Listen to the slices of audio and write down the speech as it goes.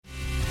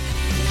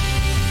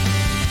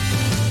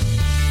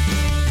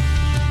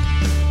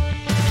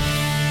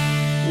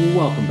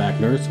Welcome back,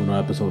 nerds, to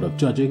another episode of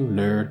Judging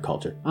Nerd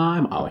Culture.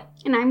 I'm Ollie.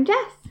 And I'm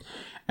Jess.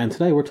 And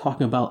today we're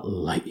talking about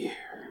Lightyear.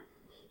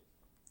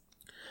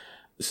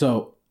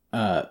 So,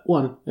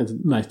 one, it's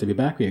nice to be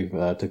back. We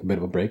took a bit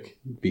of a break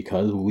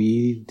because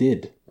we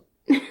did.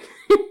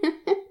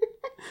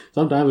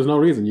 Sometimes there's no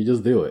reason, you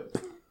just do it.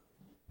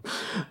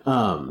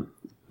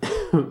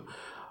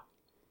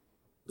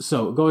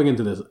 So, going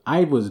into this,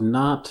 I was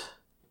not,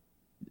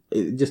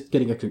 just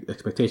getting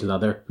expectations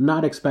out there,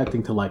 not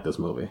expecting to like this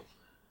movie.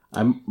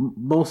 I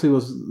mostly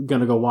was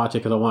going to go watch it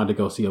because I wanted to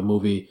go see a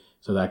movie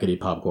so that I could eat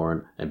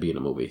popcorn and be in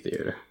a movie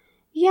theater.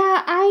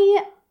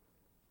 Yeah,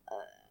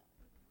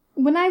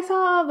 when I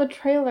saw the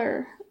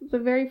trailer the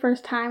very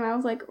first time, I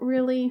was like,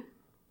 really?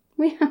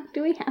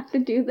 Do we have to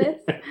do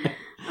this?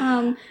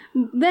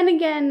 Then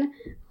again,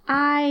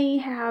 I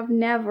have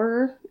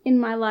never in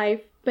my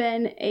life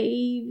been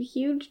a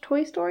huge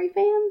Toy Story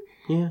fan.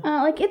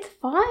 Yeah. It's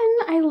fun.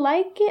 I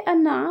like it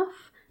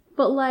enough,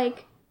 but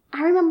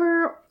I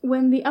remember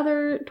when the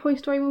other Toy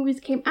Story movies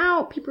came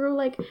out, people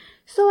were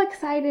so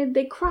excited,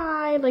 they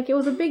cried, it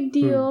was a big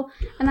deal,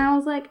 and I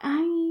was like,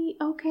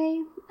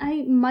 okay,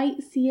 I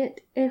might see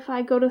it if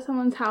I go to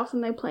someone's house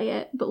and they play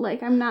it, but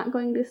I'm not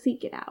going to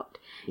seek it out,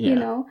 you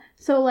know?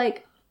 So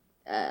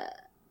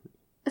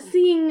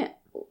seeing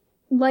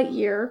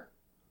Lightyear,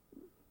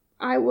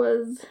 I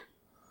was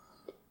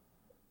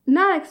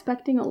not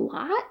expecting a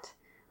lot.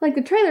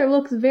 The trailer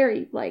looks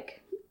very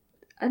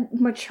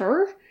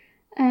mature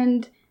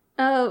and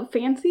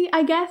fancy,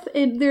 I guess.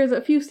 There's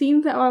a few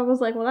scenes that I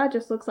was like, well, that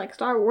just looks like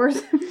Star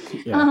Wars.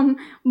 Yeah.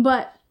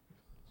 But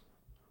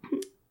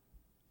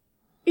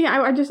yeah,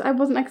 I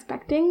wasn't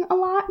expecting a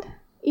lot,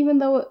 even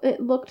though it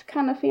looked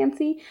kind of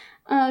fancy.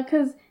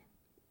 Because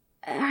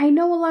I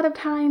know a lot of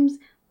times,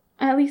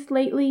 at least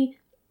lately,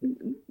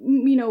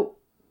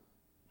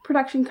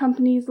 production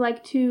companies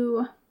like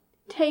to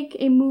take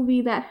a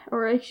movie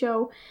or a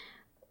show,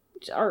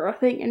 or a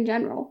thing in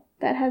general,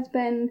 that has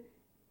been,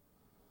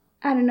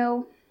 I don't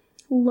know,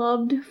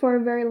 loved for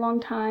a very long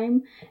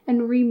time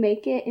and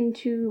remake it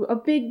into a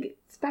big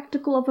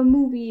spectacle of a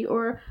movie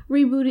or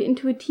reboot it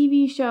into a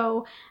TV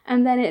show,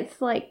 and then it's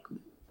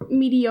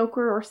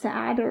mediocre or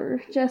sad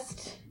or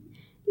just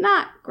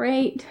not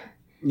great.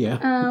 Yeah.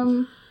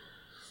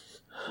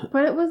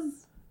 But it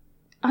was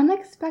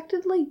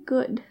unexpectedly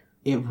good.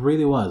 It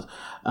really was.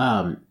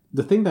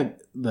 The thing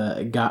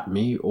that got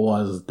me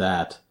was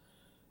that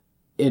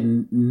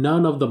in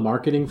none of the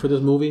marketing for this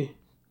movie,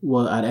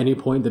 well, at any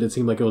point did it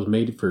seem like it was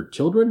made for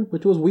children,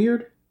 which was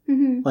weird.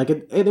 Mm-hmm.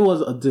 It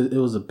was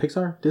a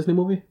Pixar Disney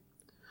movie.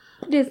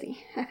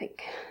 Disney, I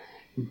think.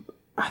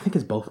 I think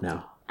it's both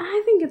now.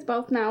 I think it's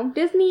both now.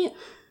 Disney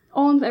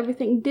owns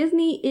everything.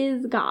 Disney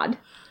is God.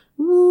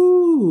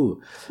 Woo!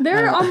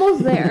 They're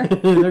almost there.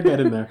 They're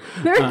getting there.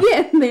 They're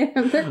getting there.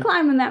 They're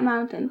climbing that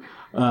mountain.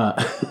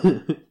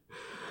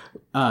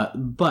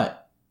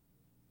 But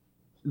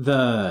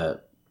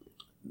the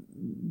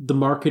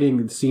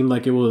marketing seemed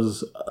like it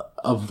was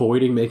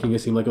avoiding making it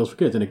seem like it was for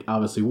kids, and it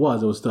obviously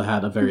was. It still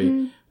had a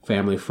very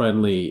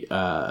family-friendly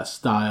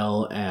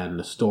style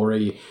and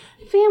story.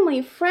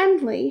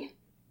 Family-friendly?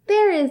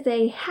 There is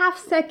a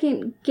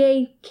half-second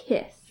gay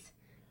kiss.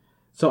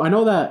 So I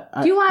know that...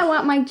 Do I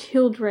want my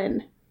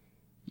children,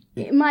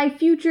 my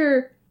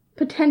future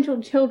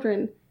potential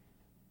children,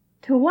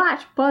 to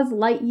watch Buzz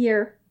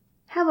Lightyear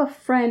have a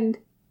friend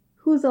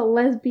who's a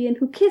lesbian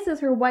who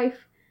kisses her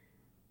wife?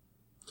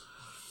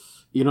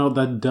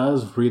 That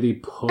does really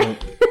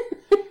put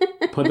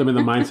them in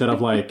the mindset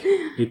of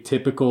a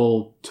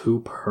typical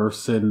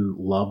two-person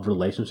love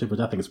relationship, which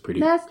I think is pretty...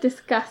 That's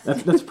disgusting.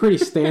 That's pretty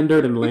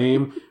standard and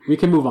lame. We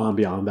can move on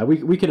beyond that.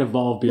 We can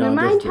evolve beyond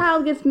this. When my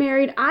child gets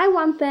married, I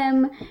want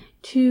them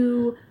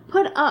to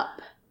put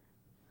up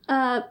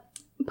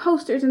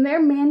posters in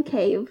their man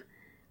cave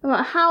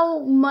about how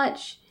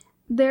much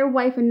their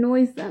wife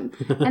annoys them.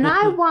 And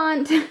I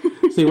want...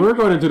 See, we're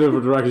going into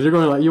different directions. You're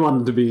going you want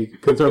them to be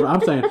conservative.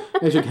 I'm saying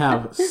they should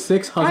have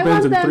 6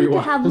 husbands and 3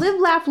 wives. I want them to have live,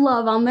 laugh,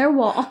 love on their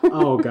wall.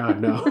 Oh,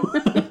 God, no.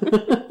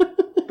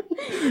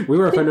 We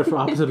were offended for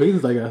opposite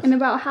reasons, I guess. And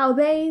about how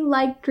they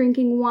like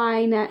drinking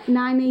wine at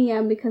 9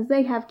 a.m. because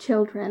they have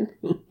children.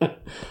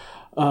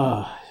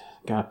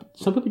 God.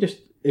 Some people just...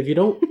 If you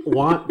don't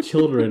want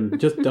children,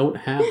 just don't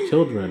have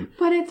children.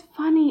 But it's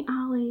funny,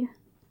 Ollie.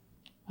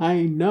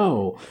 I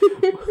know.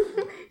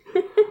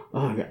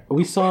 Oh, God.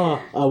 We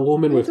saw a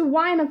woman with... It's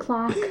wine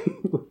o'clock.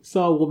 We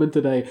saw a woman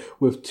today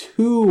with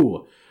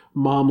 2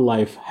 Mom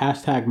Life,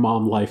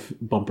 #MomLife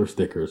bumper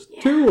stickers.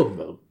 Yeah. 2 of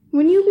them.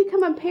 When you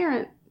become a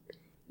parent,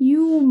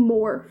 you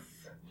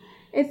morph.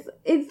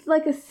 It's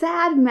like a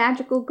sad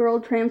magical girl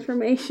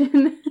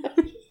transformation.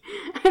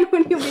 And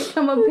when you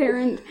become a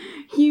parent,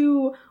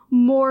 you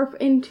morph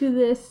into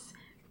this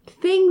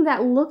thing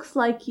that looks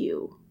like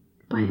you.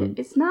 But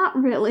it's not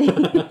really.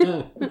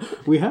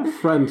 We have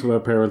friends who are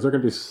parents. They're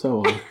going to be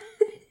so...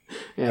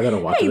 Yeah, they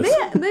don't watch this.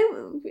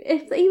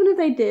 Even if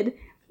they did,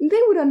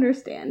 they would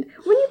understand.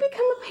 When you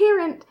become a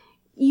parent,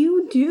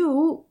 you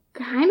do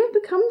kind of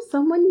become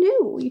someone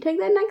new. You take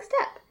that next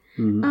step.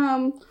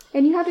 And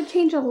you have to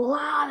change a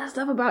lot of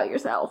stuff about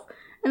yourself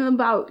and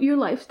about your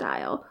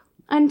lifestyle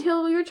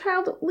until your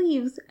child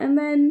leaves, and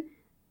then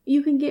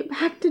you can get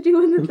back to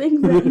doing the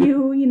things that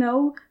you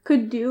know,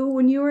 could do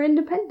when you were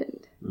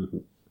independent.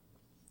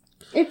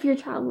 If your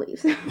child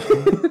leaves.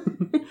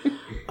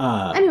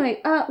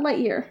 Anyway,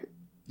 Lightyear.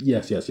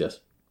 Yes.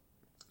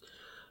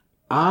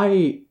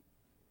 I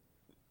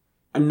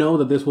know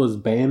that this was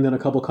banned in a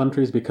couple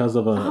countries because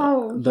of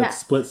that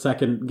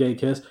split-second gay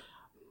kiss.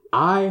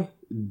 I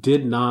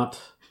did not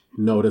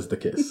notice the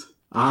kiss.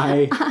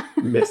 I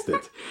missed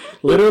it.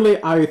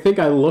 Literally, I think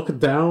I looked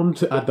down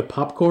at the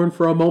popcorn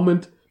for a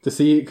moment to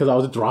see, because I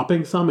was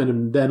dropping some,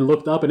 and then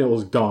looked up and it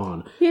was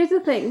gone. Here's the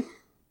thing.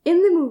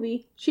 In the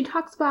movie, she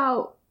talks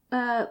about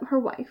her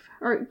wife,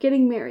 or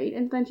getting married,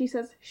 and then she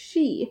says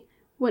she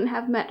wouldn't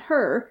have met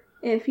her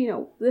if, you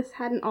know, this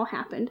hadn't all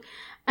happened.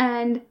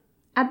 And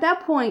at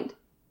that point,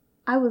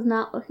 I was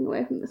not looking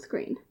away from the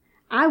screen.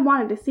 I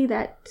wanted to see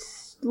that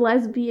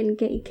lesbian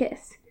gay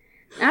kiss.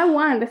 I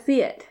wanted to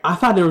see it. I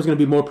thought there was going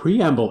to be more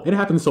preamble. It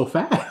happened so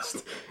fast.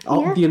 It's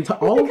because in real life,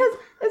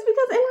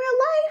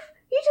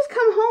 you just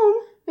come home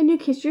and you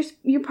kiss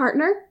your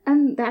partner,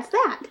 and that's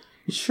that.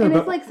 Sure, and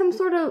it's like some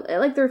sort of,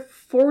 like, their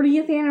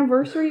 40th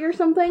anniversary or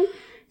something.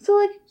 So,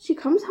 like, she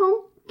comes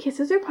home,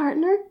 kisses her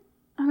partner,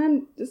 and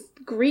then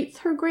just greets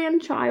her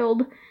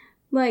grandchild.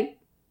 Like,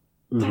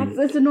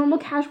 that's a normal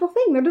casual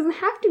thing. There doesn't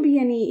have to be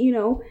any, you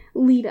know,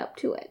 lead up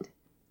to it.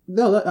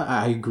 No,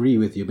 I agree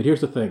with you, but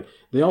here's the thing.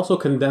 They also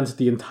condensed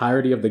the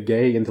entirety of the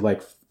gay into,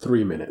 like,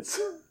 3 minutes.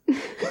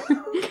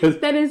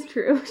 That is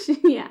true.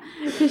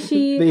 Because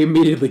they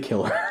immediately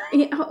kill her.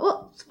 Yeah,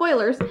 well,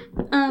 spoilers.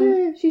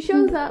 She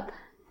shows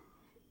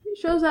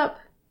up,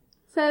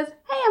 says,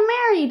 "Hey, I'm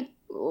married.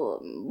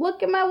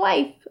 Look at my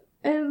wife.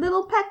 A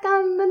little peck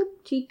on the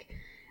cheek.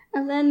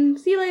 And then,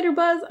 see you later,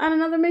 Buzz, on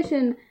another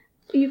mission.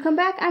 You come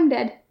back, I'm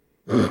dead."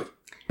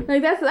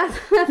 Like, that's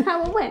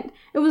how it went.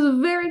 It was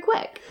very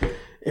quick.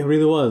 It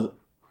really was.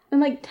 In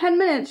like 10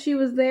 minutes, she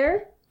was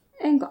there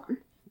and gone.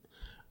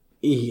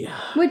 Yeah.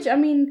 Which, I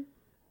mean,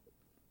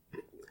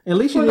 at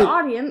least for the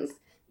audience,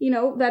 you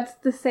know, that's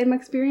the same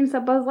experience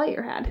that Buzz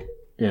Lightyear had.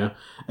 Yeah.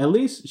 At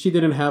least she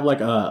didn't have like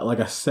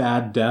a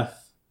sad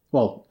death.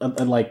 Well,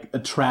 a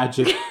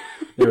tragic.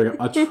 There we go.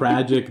 A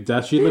tragic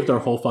death. She lived her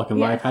whole fucking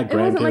life. Had grandkids. It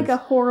wasn't like a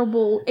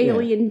horrible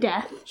alien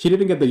death. She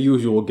didn't get the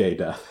usual gay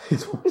death.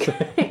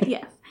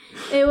 Yes.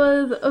 It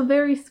was a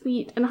very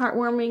sweet and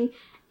heartwarming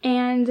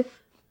and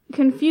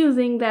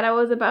confusing that I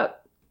was about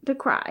to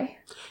cry.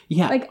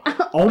 Yeah. Like,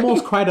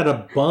 almost cried at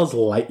a Buzz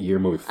Lightyear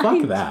movie.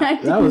 Fuck that. I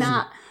did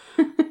not.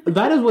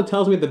 That is what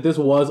tells me that this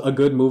was a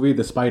good movie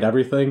despite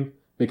everything,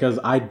 because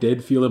I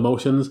did feel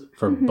emotions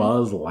for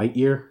Buzz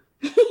Lightyear.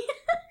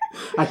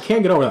 I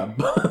can't get over that.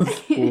 Buzz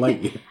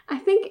Lightyear. I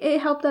think it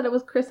helped that it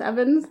was Chris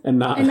Evans and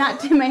not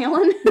Tim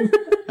Allen.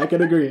 I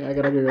can agree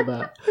with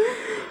that.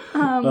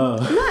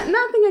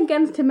 Nothing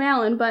against Tim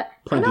Allen, but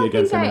plenty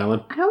against Tim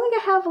Allen. I don't think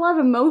I have a lot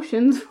of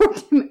emotions for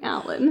Tim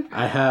Allen.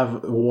 I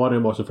have one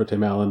emotion for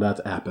Tim Allen. That's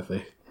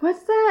apathy.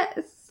 What's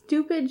that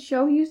stupid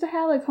show he used to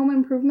have, like Home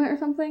Improvement or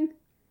something?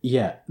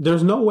 Yeah,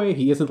 there's no way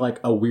he isn't like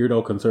a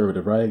weirdo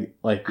conservative, right?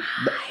 Like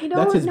I don't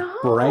that's his know.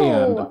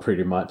 brand,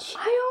 pretty much.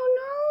 I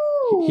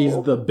don't know.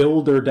 He's the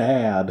builder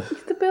dad.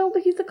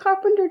 He's the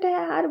carpenter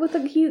dad with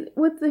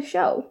the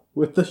show.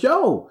 With the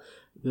show.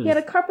 He had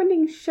a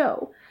carpenting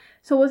show.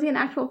 So was he an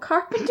actual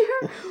carpenter,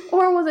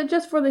 or was it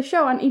just for the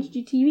show on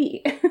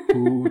HGTV?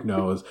 Who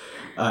knows?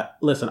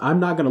 Listen, I'm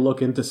not gonna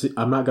look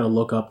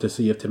up to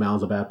see if Tim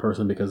Allen's a bad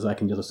person, because I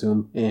can just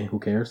assume, who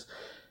cares?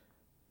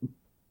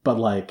 But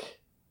like,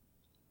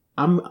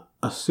 I'm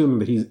assuming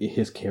that he's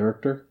his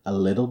character a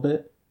little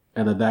bit,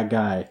 and that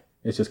guy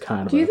is just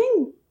kind of. Do you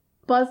think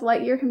Buzz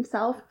Lightyear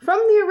himself, from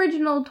the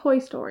original Toy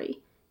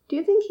Story, do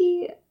you think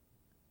he's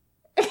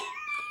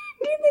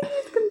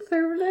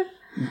conservative?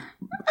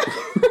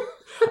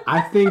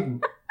 I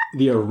think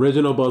the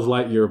original Buzz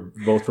Lightyear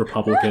votes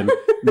Republican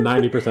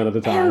 90% of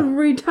the time.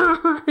 Every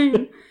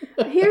time.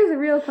 Here's a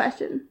real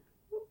question.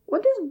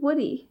 What does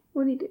Woody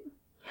do?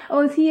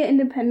 Oh, is he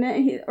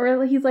independent?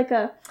 Or he's like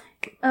a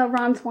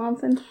Ron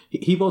Swanson?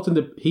 He votes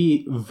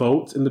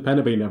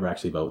independent, but he never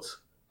actually votes.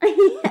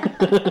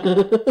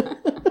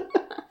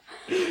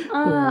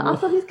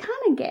 Also, he's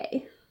kind of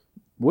gay.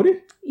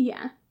 Woody?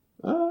 Yeah.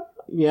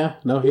 Yeah.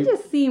 No, he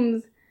just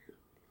seems...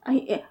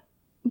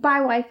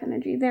 Bi wife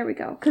energy. There we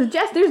go. Because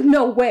there's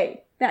no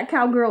way that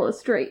cowgirl is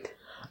straight.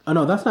 Oh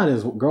no, that's not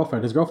his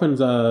girlfriend. His girlfriend's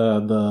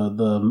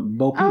the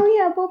Bo Peep. Oh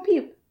yeah, Bo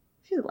Peep.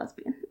 She's a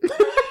lesbian.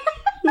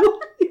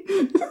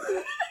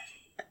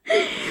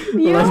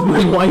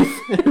 Lesbian wife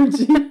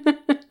energy.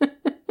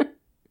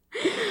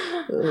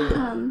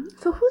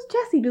 So who's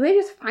Jessie? Do they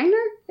just find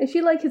her? Is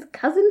she like his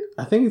cousin?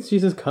 I think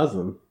she's his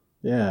cousin.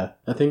 Yeah,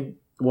 I think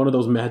one of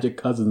those magic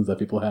cousins that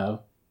people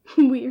have.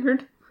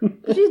 Weird.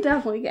 She's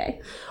definitely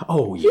gay.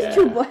 Oh, yeah. She's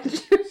too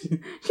butch.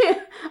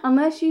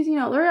 Unless she's,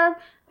 there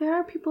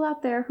are people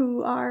out there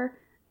who are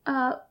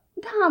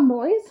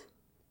tomboys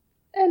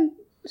and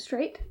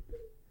straight.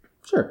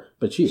 Sure,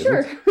 but she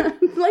isn't.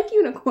 It's like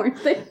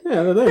unicorns. They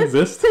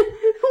exist.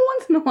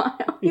 Once in a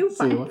while, you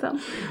find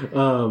some.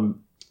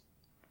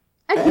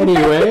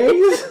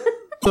 Anyways,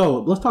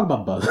 so let's talk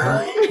about Buzz.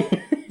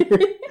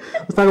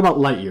 Let's talk about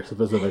Lightyear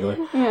specifically.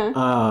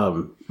 Yeah.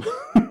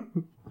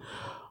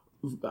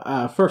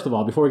 First of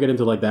all, before we get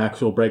into like the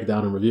actual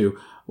breakdown and review,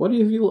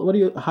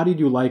 how did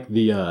you like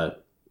the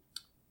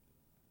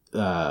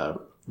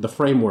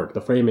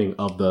framing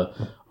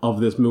of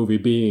this movie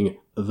being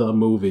the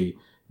movie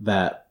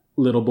that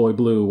Little Boy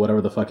Blue,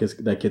 whatever the fuck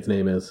that kid's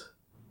name is,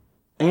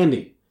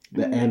 Andy,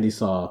 that Andy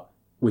saw,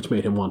 which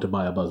made him want to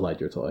buy a Buzz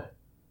Lightyear toy.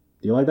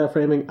 Do you like that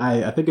framing?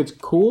 I think it's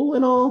cool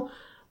and all,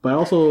 but I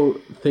also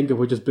think it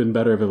would just been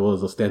better if it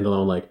was a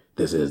standalone, like,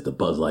 this is the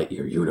Buzz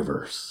Lightyear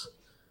universe.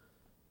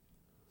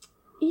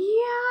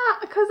 Yeah,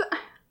 because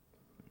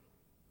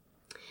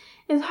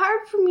it's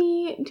hard for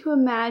me to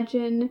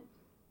imagine,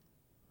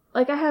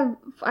 like, I have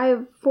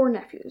 4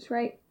 nephews,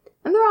 right?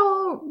 And they're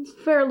all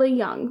fairly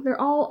young. They're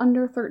all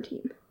under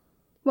 13.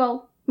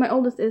 Well, my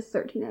oldest is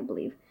 13, I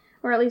believe.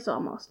 Or at least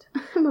almost.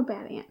 I'm a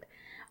bad aunt.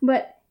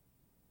 But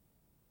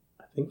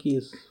I think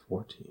he's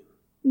 14.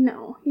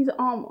 no, he's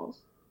almost.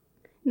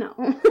 No.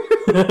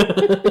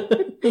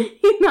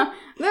 He's not.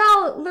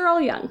 They're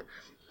all young.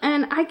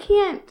 And I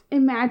can't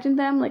imagine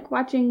them, like,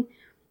 watching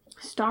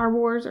Star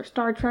Wars or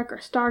Star Trek or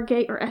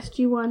Stargate or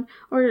SG-1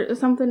 or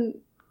something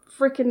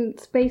freaking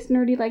space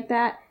nerdy like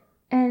that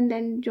and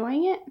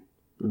enjoying it.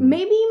 Mm.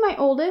 Maybe my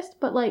oldest,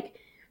 but, like...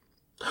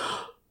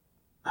 I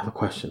have a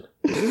question.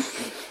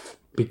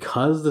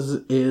 Because this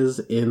is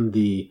in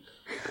the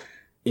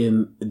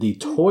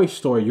Toy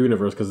Story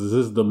universe, because this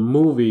is the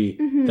movie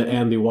that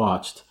Andy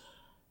watched,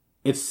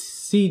 it's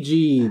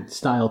CG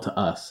style to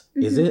us.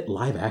 Is it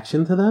live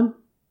action to them?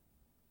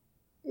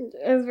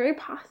 It's very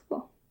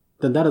possible.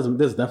 Then this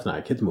is definitely not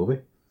a kid's movie.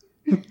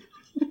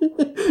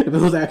 If it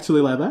was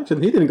actually live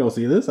action, he didn't go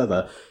see this as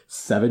a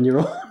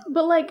 7-year-old.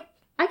 But, like,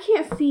 I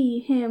can't see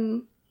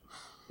him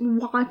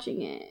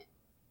watching it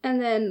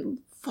and then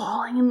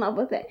falling in love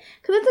with it.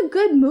 Because it's a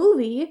good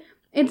movie.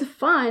 It's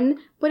fun.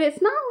 But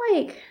it's not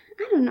like,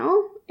 I don't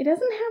know. It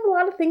doesn't have a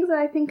lot of things that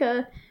I think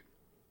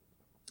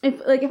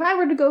if I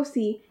were to go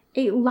see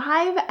a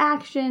live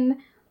action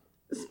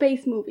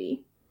space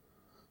movie,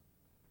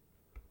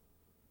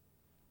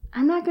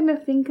 I'm not going to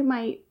think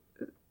my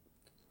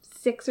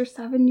 6 or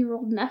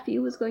 7-year-old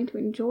nephew is going to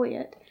enjoy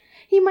it.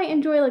 He might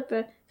enjoy, like,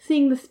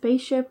 seeing the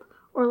spaceship,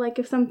 or, like,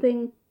 if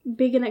something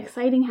big and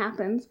exciting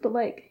happens, but,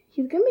 like,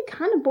 he's going to be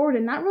kind of bored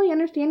and not really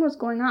understand what's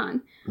going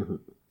on. Mm-hmm.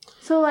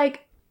 So,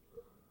 like,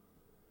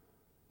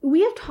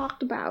 we have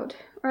talked about,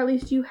 or at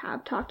least you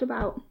have talked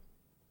about,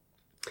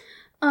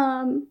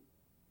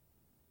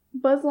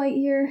 Buzz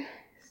Lightyear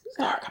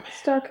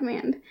Star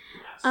Command.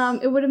 Yes.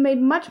 It would have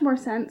made much more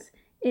sense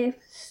if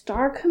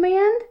Star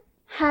Command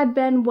had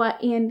been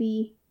what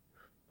Andy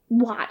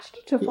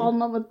watched to fall in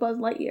love with Buzz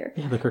Lightyear.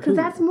 Yeah, the cartoon.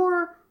 Because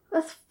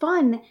that's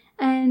fun.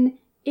 And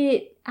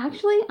it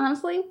actually,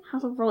 honestly,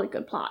 has a really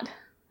good plot.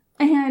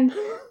 And,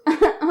 it's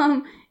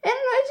more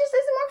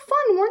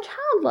fun, more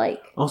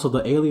childlike. Also,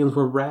 the aliens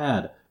were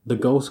rad. The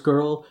ghost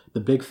girl, the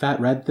big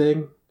fat red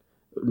thing,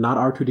 not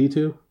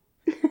R2-D2.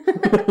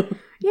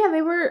 Yeah,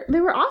 they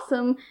were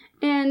awesome.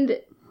 And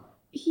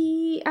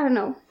I don't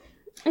know.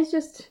 It's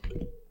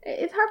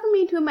hard for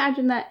me to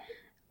imagine that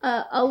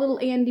a little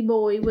Andy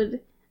boy would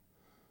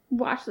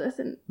watch this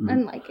and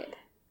like it.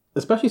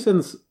 Especially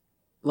since,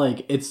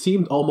 like, it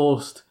seemed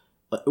almost...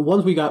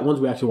 Once we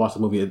actually watched the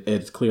movie,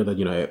 it's clear that,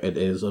 you know, it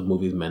is a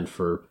movie meant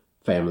for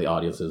family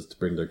audiences to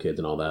bring their kids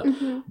and all that.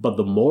 Mm-hmm. But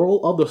the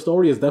moral of the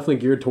story is definitely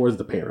geared towards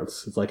the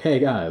parents. It's like, hey,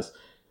 guys,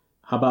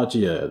 how about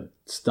you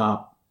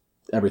stop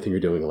everything you're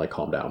doing and, like,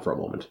 calm down for a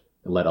moment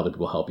and let other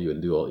people help you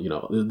and do, you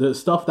know, the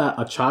stuff that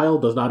a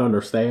child does not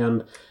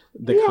understand.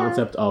 The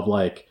concept of,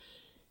 like,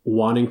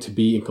 wanting to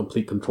be in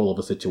complete control of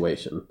a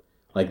situation.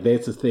 Like,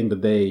 that's a thing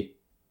that they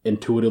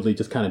intuitively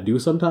just kind of do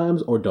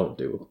sometimes or don't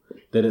do.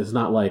 That it's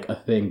not, like, a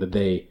thing that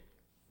they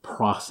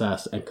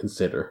process and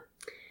consider.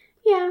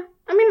 Yeah.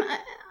 I mean,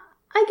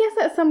 I guess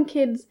that some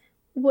kids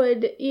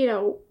would, you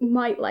know,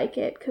 might like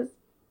it, because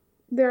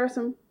there are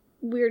some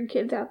weird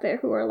kids out there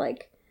who are,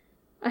 like,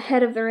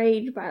 ahead of their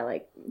age by,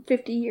 like,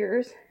 50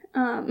 years.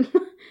 But...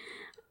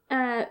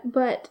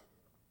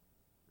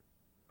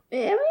 I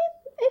mean,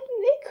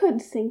 it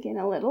could sink in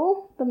a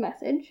little, the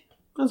message.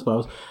 I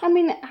suppose. I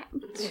mean,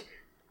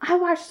 I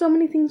watched so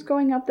many things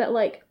growing up that,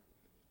 like,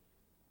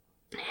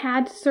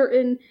 had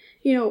certain,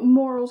 you know,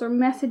 morals or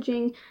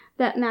messaging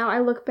that now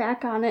I look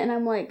back on it and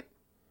I'm like,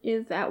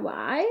 is that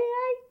why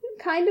I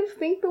kind of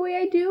think the way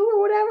I do or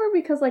whatever?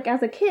 Because, like,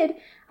 as a kid,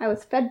 I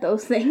was fed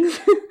those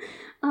things.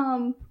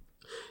 The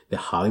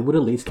Hollywood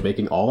elites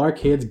making all our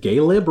kids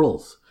gay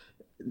liberals.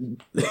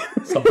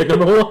 Something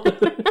number 1.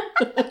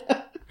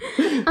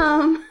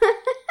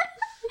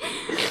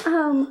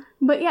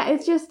 But yeah,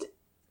 it just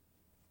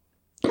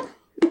is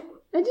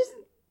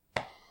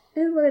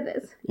what it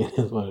is. It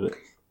is what it is.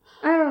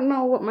 I don't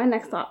know what my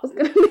next thought was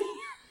going to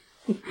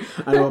be.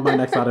 I know what my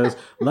next thought is.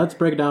 Let's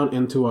break down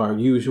into our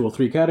usual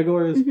 3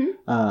 categories. Mm-hmm.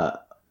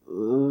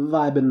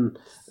 vibe and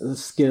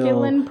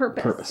skill and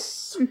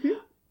purpose.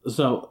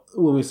 So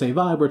when we say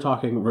vibe, we're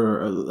talking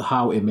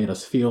how it made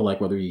us feel,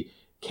 like whether we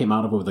came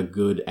out of it with a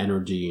good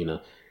energy and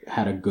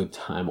had a good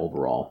time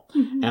overall.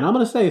 And I'm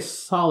going to say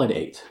solid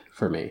 8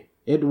 for me.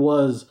 It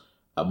was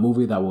a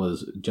movie that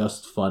was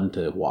just fun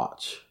to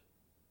watch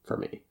for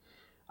me.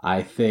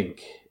 I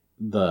think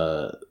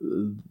the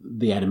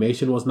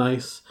animation was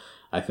nice.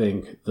 I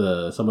think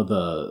some of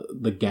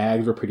the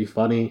gags were pretty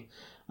funny.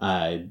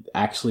 I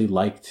actually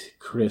liked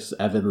Chris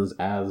Evans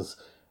as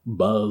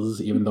Buzz,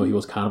 even though he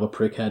was kind of a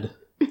prickhead.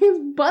 He's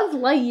Buzz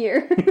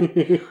Lightyear.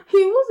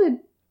 He was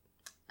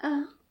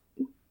a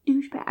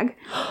douchebag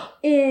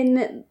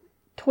in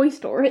Toy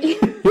Story.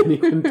 And he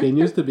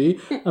continues to be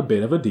a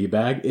bit of a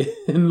d-bag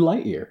in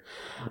Lightyear.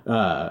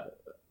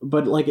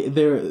 But like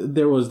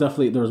there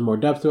was more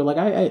depth to it. Like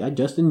I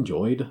just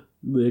enjoyed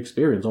the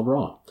experience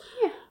overall.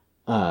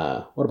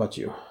 Yeah. What about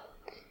you?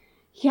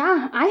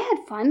 Yeah, I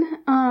had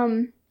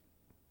fun.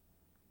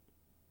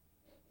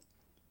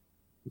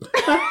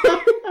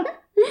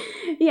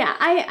 Yeah,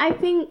 I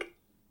think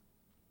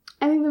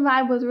the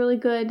vibe was really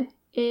good.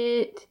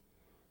 It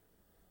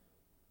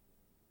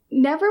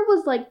never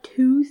was like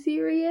too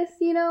serious,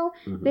 you know.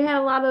 They had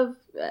a lot of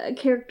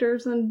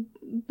characters and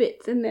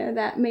bits in there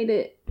that made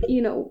it,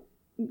 you know,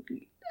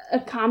 a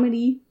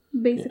comedy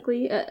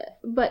basically,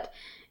 but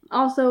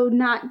also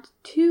not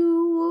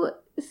too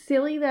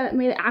silly that it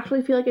made it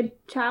actually feel like a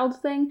child's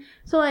thing.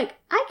 So like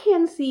I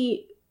can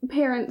see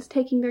parents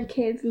taking their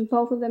kids and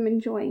both of them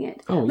enjoying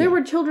it. There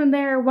were children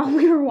there while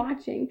we were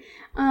watching.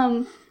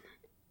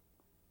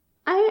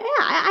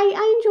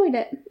 I enjoyed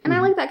it, and I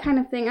like that kind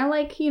of thing. I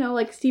like, you know,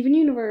 like Steven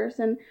Universe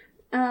and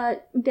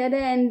Dead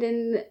End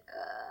and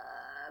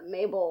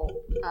Mabel,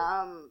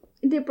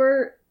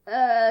 Dipper,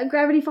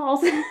 Gravity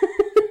Falls.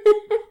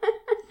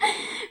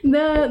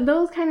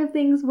 Those kind of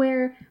things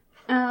where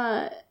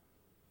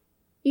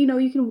you know,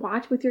 you can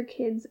watch with your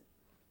kids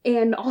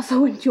and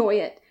also enjoy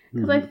it.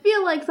 Because I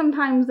feel like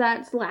sometimes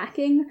that's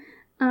lacking.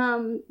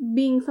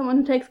 Being someone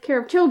who takes care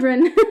of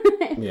children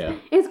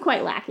is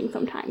quite lacking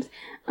sometimes.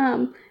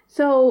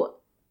 So,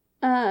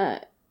 yeah,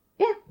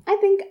 I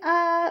think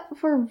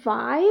for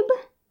vibe,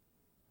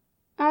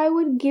 I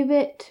would give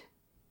it...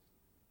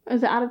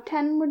 Is it out of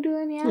 10 we're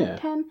doing? Yeah.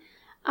 10.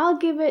 I'll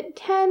give it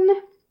 10.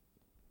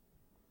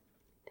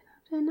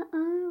 10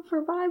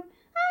 for vibe.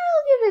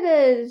 I'll give it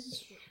a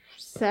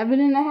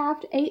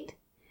 7.5 to 8.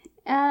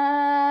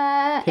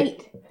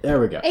 8. There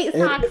we go. 8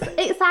 socks.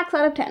 8 socks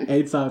out of 10.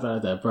 8 socks out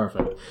of 10.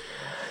 Perfect.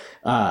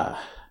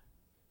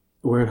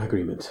 We're in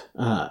agreement.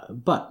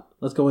 But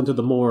let's go into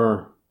the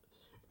more...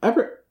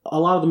 A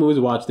lot of the movies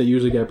we watch, they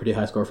usually get a pretty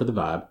high score for the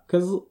vibe,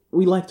 because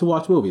we like to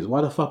watch movies.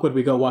 Why the fuck would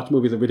we go watch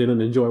movies if we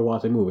didn't enjoy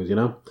watching movies, you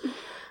know?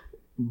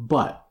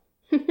 But...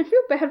 I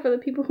feel bad for the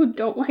people who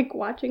don't like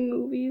watching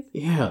movies.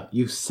 Yeah,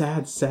 you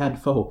sad,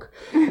 sad folk.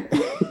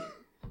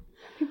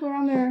 People are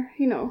on their,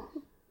 you know...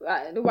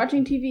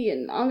 watching TV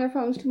and on their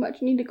phones too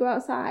much. Need to go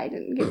outside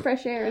and get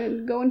fresh air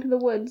and go into the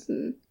woods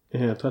and...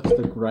 Yeah, touch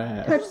the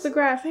grass. Touch the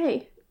grass.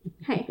 Hey.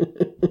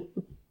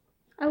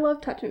 I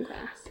love touching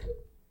grass.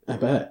 I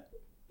bet.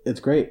 It's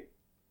great.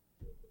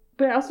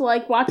 But I also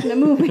like watching a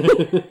movie.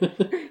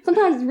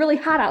 Sometimes it's really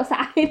hot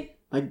outside.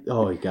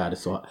 Oh my god,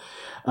 it's so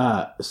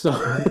hot. So,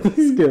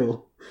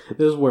 skill.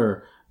 This is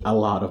where a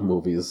lot of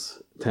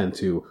movies tend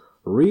to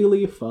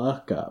really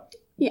fuck up.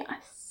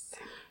 Yes.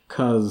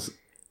 Because,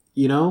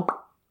 you know...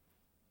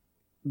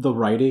 the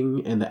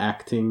writing and the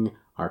acting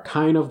are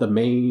kind of the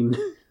main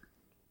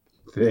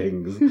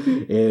things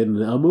in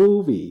a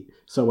movie.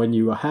 So when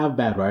you have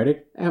bad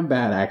writing and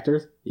bad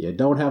actors, you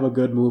don't have a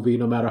good movie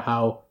no matter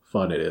how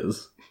fun it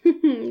is.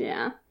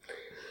 Yeah.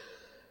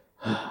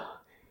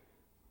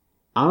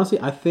 Honestly,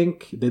 I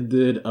think they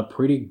did a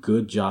pretty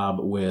good job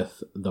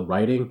with the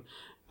writing.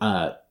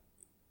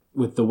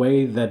 With the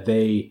way that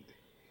they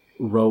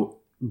wrote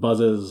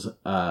Buzz's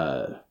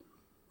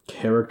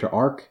character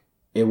arc,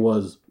 it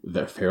was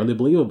fairly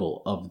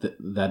believable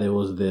that it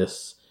was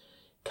this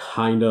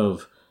kind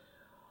of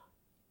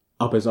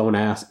up his own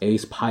ass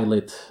ace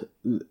pilot.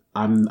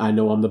 I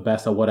know I'm the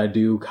best at what I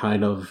do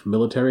kind of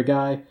military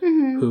guy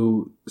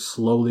who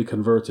slowly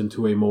converts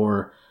into a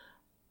more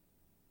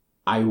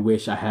I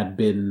wish I had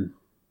been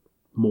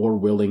more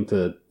willing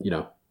to, you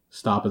know,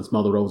 stop and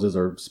smell the roses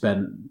or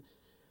spend,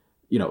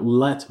 you know,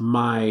 let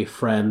my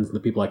friends, the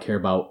people I care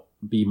about,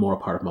 be more a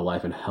part of my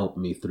life and help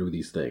me through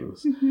these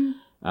things.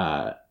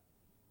 It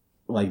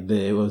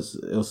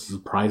was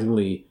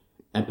surprisingly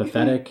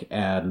empathetic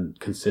and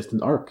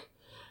consistent arc.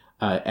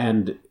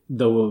 And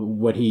though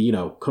when he, you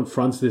know,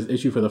 confronts this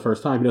issue for the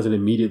first time, he doesn't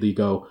immediately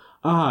go,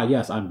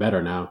 yes, I'm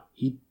better now.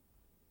 He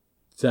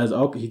says,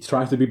 he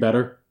tries to be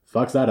better,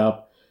 fucks that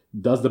up,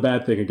 does the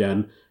bad thing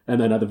again,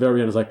 and then at the very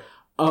end is like,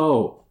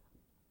 oh,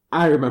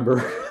 I remember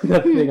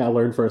that thing I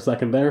learned for a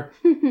second there.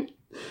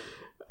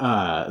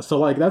 So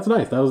like that's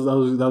nice. That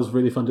was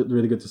really fun,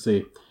 really good to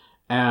see.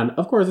 And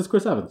of course, it's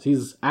Chris Evans.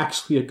 He's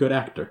actually a good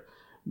actor,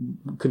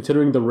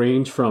 considering the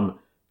range from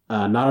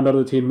Not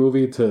Another Teen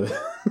Movie to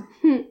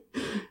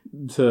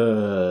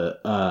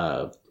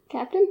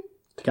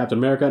Captain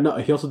America. No,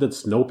 he also did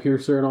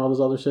Snowpiercer and all this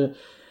other shit.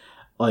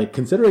 Like,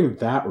 considering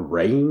that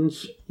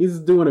range, he's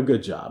doing a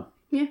good job.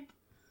 Yeah.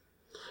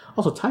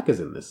 Also, Taika's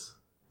in this.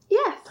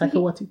 Yes. Taika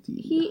Waititi.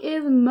 He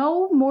is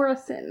Mo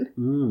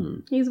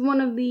Morrison. He's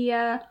one of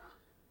the...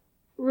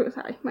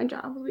 sorry, my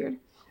jaw was weird.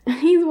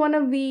 He's one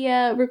of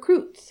the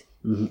recruits.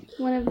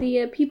 Mm-hmm. One of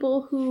the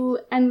people who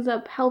ends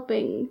up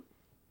helping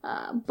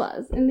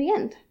Buzz in the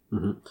end.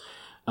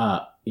 Mm-hmm.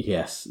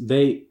 Yes.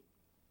 They,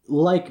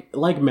 like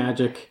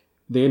magic,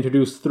 they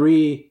introduce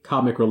 3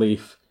 comic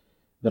relief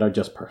that are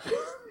just perfect.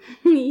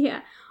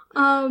 Yeah.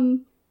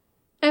 And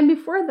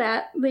before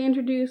that, they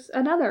introduce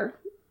the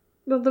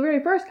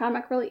very first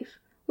comic relief,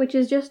 which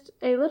is just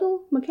a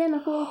little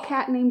mechanical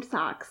cat named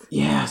Socks.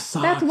 Yeah,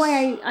 Socks. That's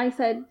why I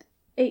said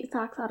 8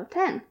 socks out of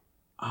 10.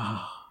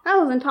 I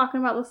wasn't talking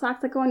about the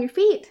socks that go on your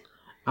feet.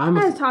 I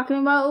was talking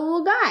about a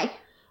little guy.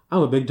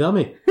 I'm a big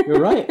dummy. You're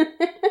right.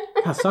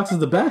 God, Socks is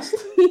the best.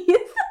 He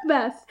is the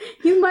best.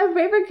 He's my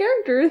favorite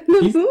character in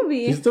the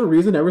movie. He's the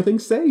reason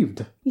everything's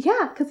saved.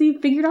 Yeah, because he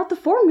figured out the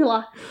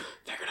formula.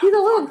 He's a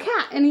little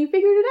cat, and he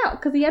figured it out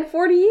because he had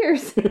 40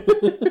 years.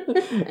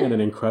 And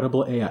an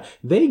incredible AI.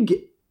 They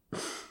get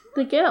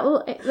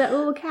that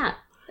little cat.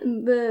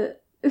 The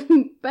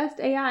best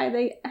AI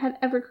they had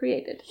ever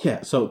created.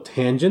 Yeah, so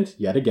tangent,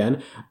 yet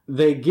again.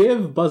 They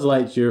give Buzz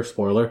Lightyear,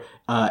 spoiler,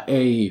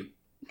 a...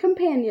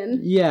 companion.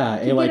 Yeah.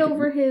 To get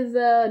over his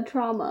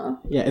trauma.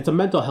 Yeah, it's a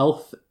mental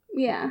health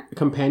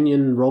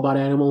companion robot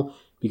animal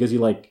because he,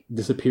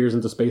 disappears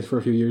into space for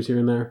a few years here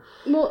and there.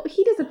 Well,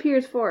 he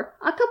disappears for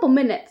a couple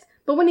minutes,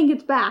 but when he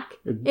gets back,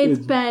 it's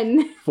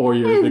been 4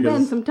 years. It's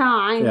been some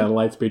time. Yeah,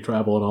 light speed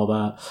travel and all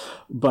that.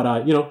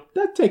 But,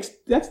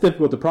 that's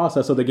difficult to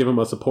process, so they give him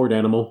a support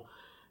animal.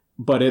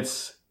 But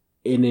it's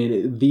in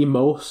the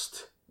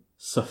most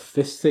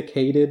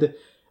sophisticated,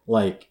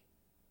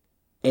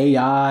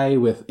 AI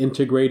with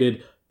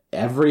integrated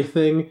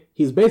everything.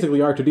 He's basically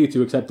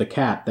R2-D2 except a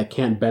cat that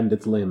can't bend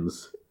its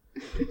limbs.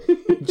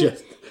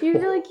 He's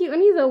really cute,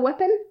 and he's a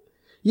weapon.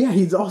 Yeah,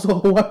 he's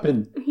also a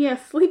weapon. He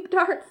has sleep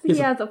darts. He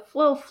has a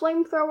little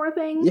flamethrower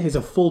thing. Yeah, he's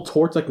a full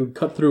torch that can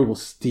cut through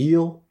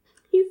steel.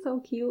 He's so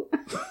cute.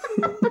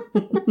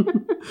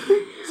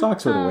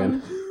 Socks for the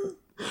win.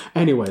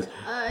 Anyways.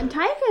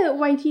 Taika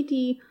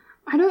Waititi,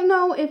 I don't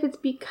know if it's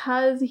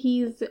because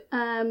he's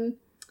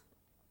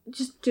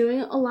just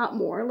doing a lot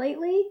more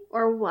lately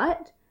or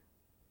what,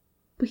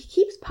 but he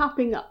keeps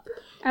popping up.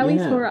 At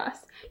least for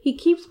us. He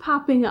keeps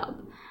popping up.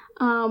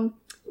 When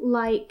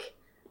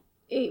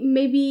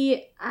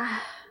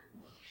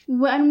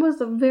was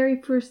the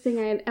very first thing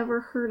I had ever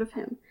heard of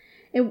him?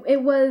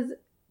 It was...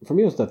 For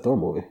me, it was that Thor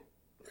movie.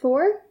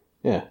 Thor?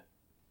 Yeah.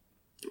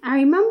 I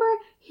remember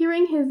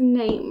hearing his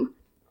name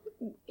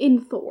in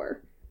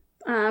Thor,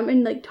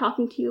 and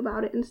talking to you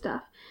about it and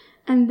stuff.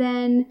 And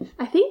then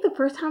I think the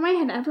first time I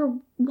had ever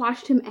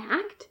watched him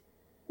act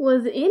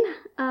was in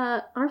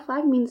Our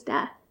Flag Means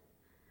Death.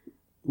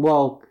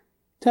 Well,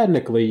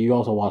 technically, you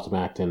also watched him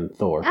act in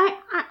Thor.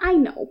 I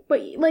know,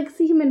 but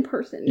see him in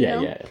person. You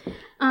know? Yeah.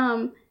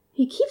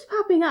 He keeps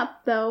popping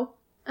up though,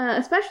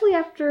 especially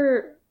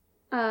after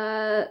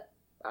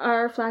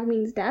Our Flag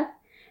Means Death,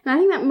 and I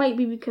think that might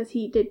be because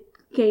he did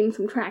gain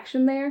some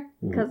traction there,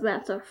 because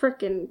that's a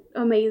freaking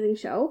amazing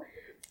show.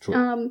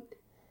 True.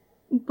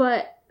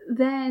 But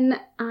then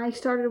I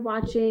started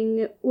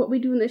watching What We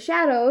Do in the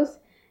Shadows,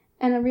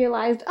 and I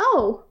realized,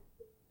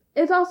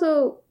 it's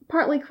also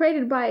partly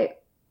created by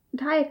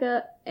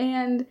Taika,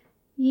 and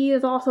he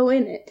is also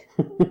in it.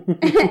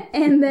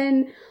 And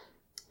then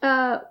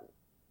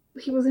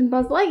he was in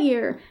Buzz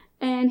Lightyear,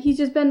 and he's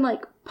just been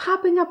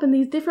popping up in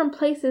these different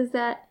places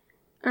that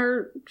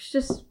are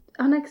just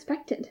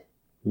unexpected.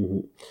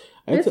 Mm-hmm.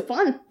 It's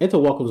fun. It's a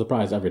welcome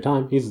surprise every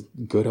time. He's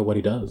good at what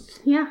he does.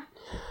 Yeah.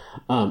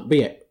 But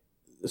yeah,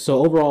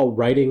 so overall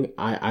writing,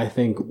 I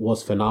think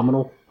was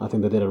phenomenal. I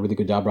think they did a really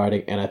good job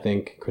writing, and I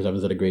think Chris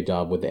Evans did a great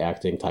job with the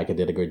acting. Taika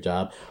did a good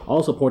job.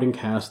 All supporting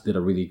cast did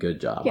a really good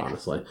job,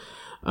 honestly.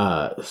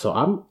 So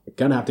I'm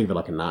gonna have to give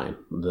it a 9.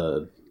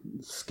 The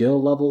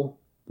skill level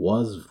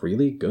was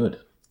really good.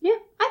 Yeah,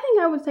 I think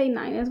I would say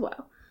 9 as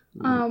well.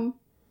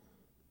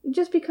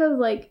 Just because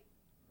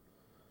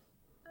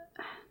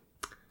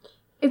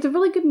it's a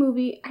really good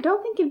movie. I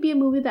don't think it'd be a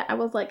movie that I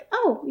was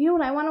you know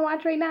what I want to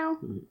watch right now?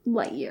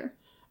 Lightyear.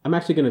 I'm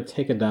actually going to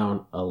take it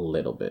down a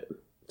little bit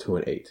to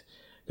an 8.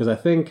 Because I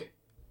think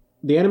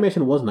the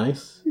animation was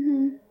nice.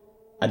 Mm-hmm.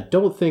 I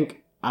don't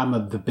think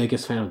I'm the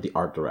biggest fan of the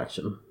art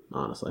direction,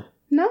 honestly.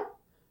 No?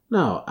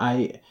 No,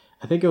 I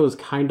think it was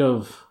kind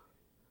of...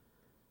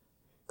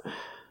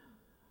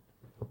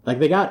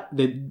 they got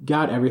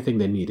everything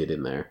they needed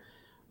in there.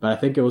 But I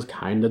think it was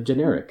kind of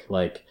generic.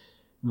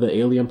 The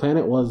alien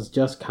planet was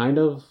just kind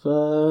of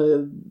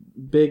a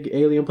big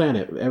alien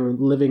planet.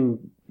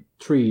 Living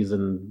trees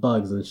and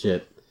bugs and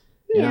shit.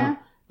 You know?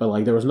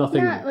 But there was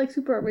nothing... Not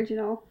super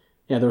original.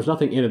 Yeah, there was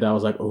nothing in it that I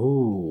was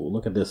ooh,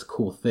 look at this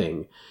cool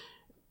thing.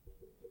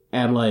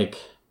 And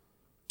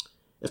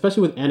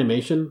especially with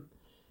animation,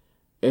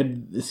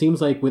 it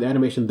seems like with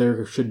animation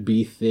there should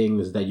be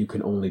things that you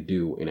can only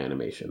do in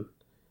animation.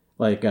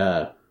 Like,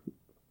 there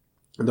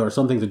are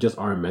some things that just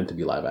aren't meant to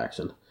be live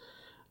action.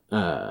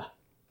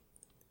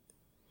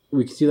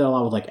 We can see that a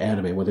lot with like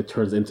anime when it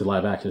turns into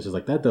live action. It's just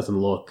like, that doesn't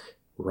look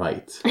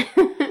right.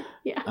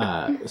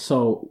 Yeah.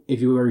 So if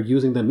you are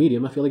using the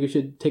medium, I feel like you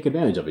should take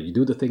advantage of it. You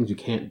do the things you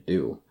can't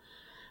do.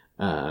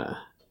 I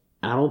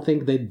don't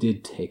think they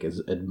did take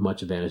as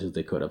much advantage as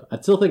they could have.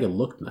 I still think it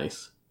looked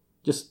nice.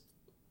 Just,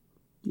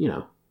 you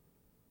know.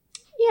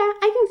 Yeah,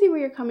 I can see where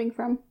you're coming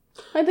from.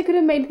 Like, they could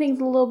have made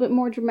things a little bit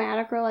more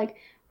dramatic or, like,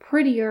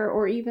 prettier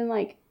or even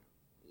a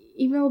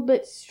little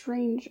bit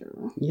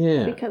stranger.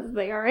 Yeah. Because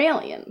they are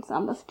aliens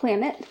on this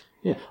planet.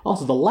 Yeah.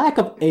 Also, the lack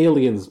of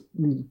aliens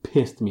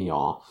pissed me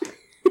off.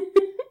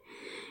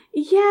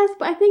 Yes,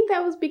 but I think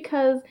that was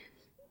because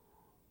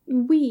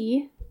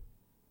we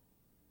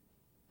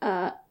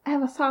have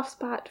a soft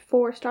spot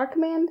for Star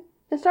Command.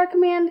 And Star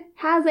Command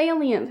has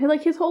aliens.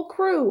 Like, his whole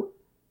crew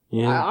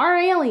are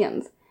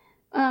aliens.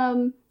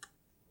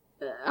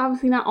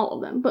 Obviously not all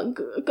of them, but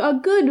a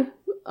good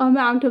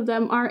amount of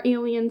them are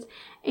aliens.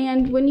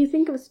 And when you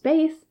think of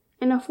space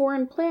and a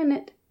foreign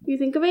planet, you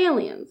think of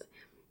aliens.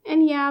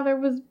 And yeah, there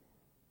was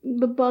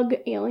the bug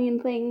alien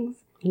things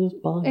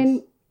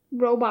and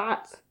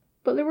robots,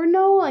 but there were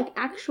no like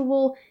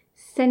actual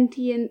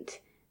sentient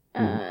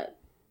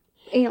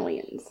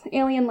aliens,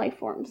 alien life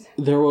forms.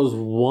 There was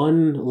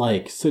one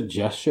like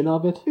suggestion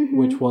of it,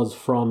 which was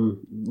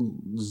from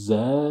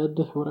Zed,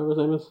 whatever his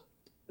name is.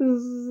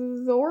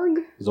 Zorg?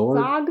 Zorg?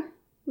 Zog?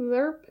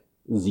 Zerp?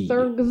 Z.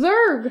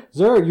 Zerg!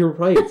 Zerg, you're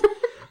right.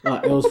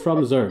 It was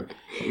from Zerg.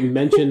 He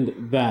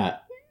mentioned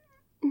that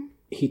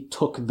he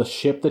took the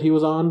ship that he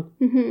was on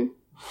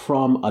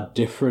from a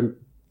different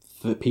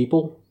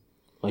people.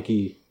 Like,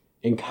 he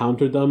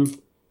encountered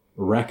them,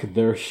 wrecked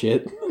their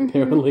shit,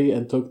 apparently,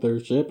 and took their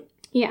ship.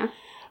 Yeah.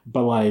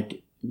 But,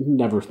 like,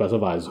 never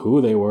specifies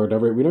who they were.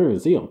 We don't even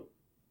see them.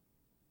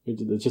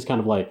 It's just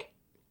kind of, like,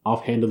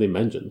 offhandedly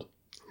mentioned.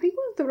 I think it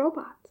was the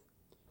robots.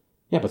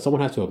 Yeah, but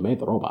someone has to have made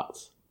the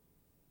robots.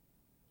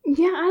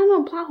 Yeah, I don't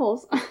know, plot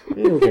holes.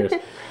 Yeah, who cares?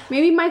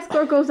 Maybe my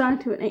score goes on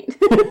to an 8.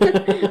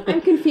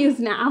 I'm confused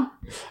now.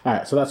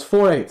 Alright, so that's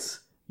 4 8s.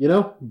 You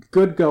know,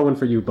 good going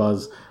for you,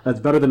 Buzz. That's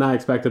better than I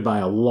expected by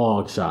a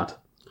long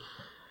shot.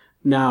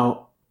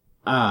 Now,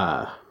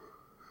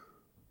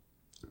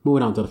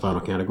 moving on to the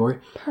final category.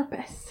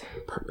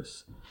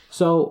 Purpose.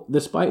 So,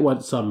 despite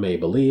what some may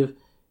believe,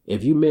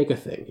 if you make a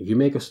thing, if you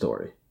make a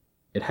story,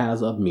 it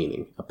has a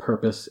meaning, a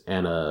purpose,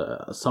 and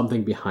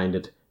something behind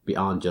it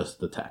beyond just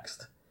the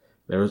text.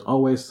 There is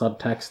always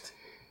subtext.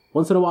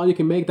 Once in a while you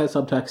can make that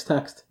subtext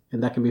text,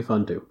 and that can be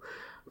fun too.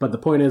 But the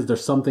point is,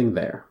 there's something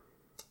there.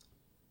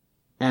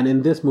 And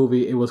in this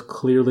movie, it was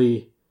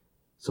clearly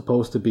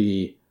supposed to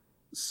be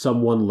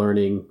someone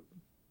learning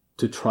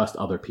to trust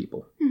other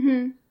people.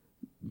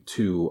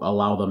 To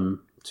allow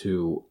them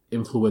to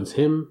influence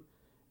him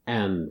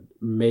and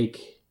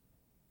make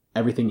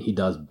everything he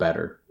does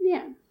better.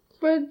 Yeah.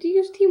 But to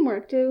use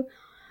teamwork to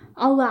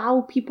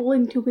allow people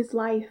into his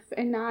life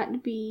and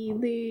not be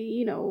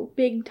the,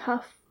 big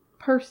tough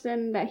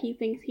person that he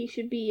thinks he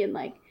should be and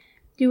like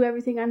do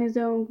everything on his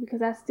own because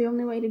that's the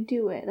only way to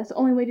do it. That's the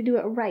only way to do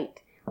it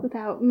right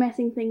without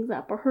messing things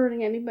up or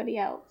hurting anybody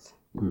else.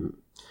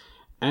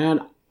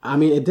 And I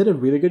mean, it did a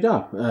really good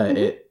job.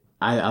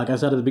 Like I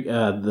said at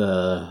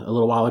a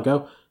little while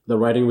ago, the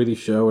writing really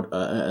showed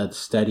a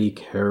steady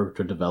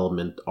character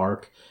development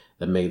arc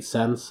that made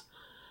sense.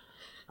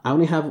 The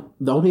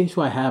only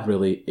issue I have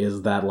really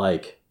is that,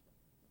 like,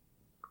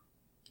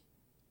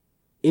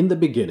 in the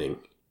beginning,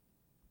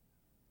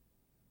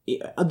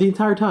 the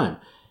entire time,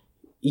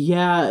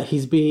 yeah,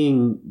 he's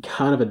being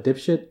kind of a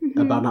dipshit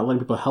about not letting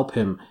people help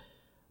him,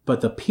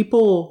 but the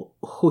people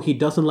who he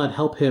doesn't let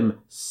help him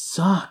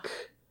suck.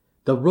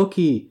 The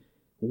rookie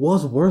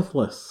was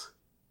worthless.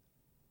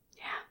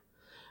 Yeah.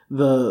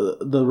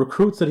 The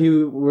recruits that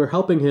were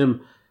helping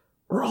him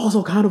were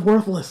also kind of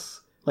worthless.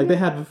 Like, they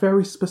had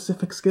very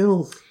specific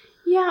skills.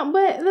 Yeah,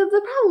 but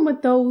the problem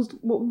with those,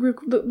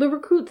 the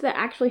recruits that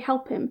actually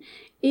help him,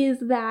 is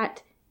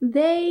that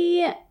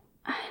they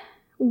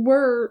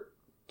were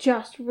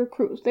just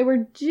recruits. They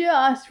were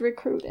just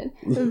recruited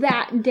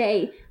that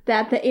day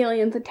that the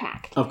aliens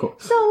attacked. Of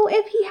course. So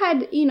if he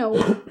had,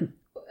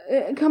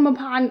 come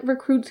upon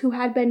recruits who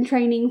had been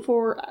training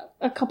for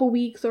a couple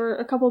weeks or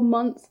a couple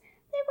months,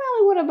 they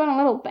probably would have been a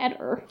little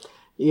better.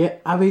 Yeah,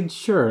 I mean,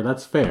 sure,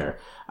 that's fair.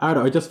 I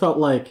don't know, it just felt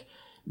like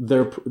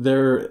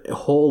their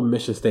whole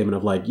mission statement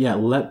of like, yeah,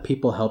 let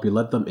people help you,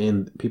 let them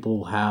in,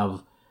 people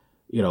have,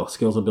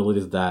 skills,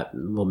 abilities that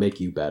will make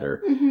you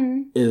better,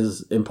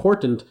 is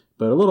important,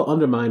 but a little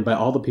undermined by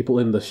all the people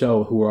in the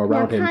show who are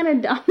around him. Kind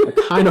of dumb.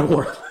 Kind of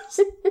worthless.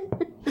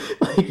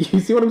 Like,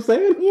 you see what I'm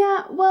saying?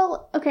 Yeah,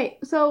 well, okay,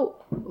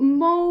 so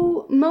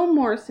Mo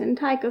Morrison,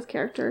 Taika's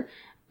character.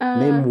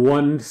 Name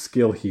one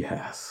skill he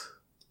has.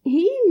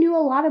 He knew a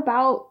lot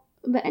about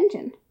the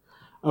engine.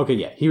 Okay,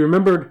 yeah, he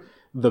remembered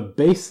the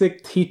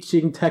basic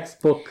teaching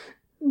textbook.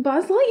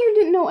 Buzz Lightyear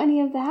didn't know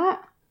any of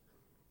that.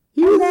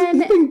 He's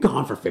been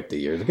gone for 50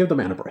 years. Give the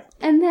man a break.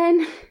 And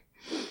then,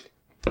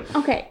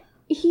 okay,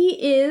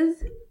 he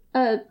is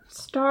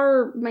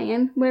star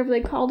man, whatever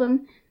they called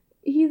him.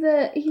 He's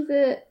a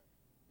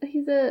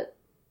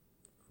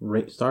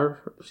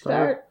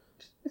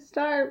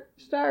Star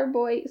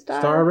boy.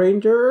 Star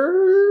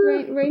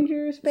Ranger?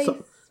 Ranger, Space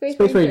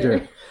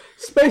Ranger.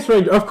 Space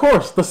Ranger, of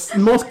course. The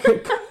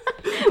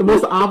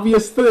most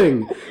obvious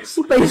thing.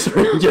 Space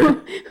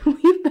Ranger.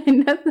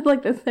 That's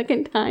like the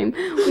second time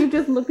we've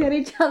just looked at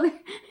each other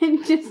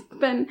and just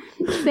been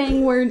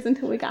saying words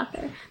until we got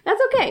there.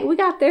 That's okay. We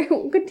got there.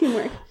 Good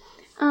teamwork.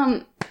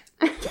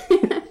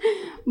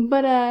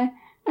 But I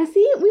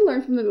see we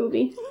learned from the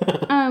movie.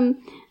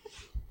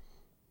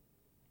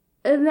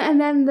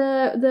 And then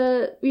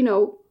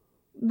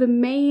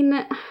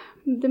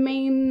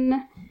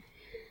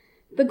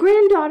the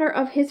granddaughter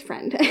of his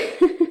friend.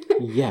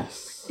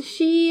 Yes.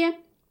 She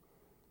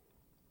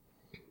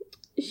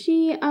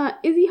Izzy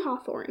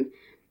Hawthorne,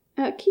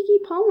 Kiki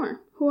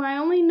Palmer, who I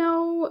only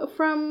know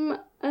from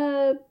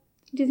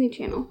Disney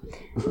Channel.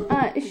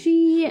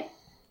 She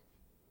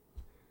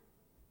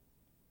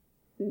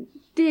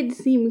did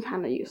seem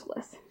kind of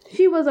useless.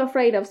 She was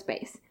afraid of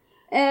space.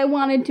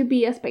 Wanted to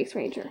be a space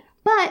ranger.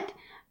 But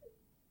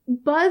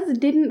Buzz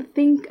didn't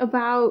think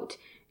about,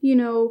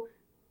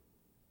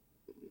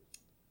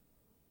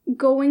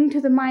 going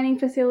to the mining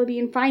facility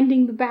and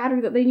finding the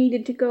battery that they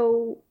needed to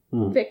go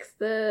fix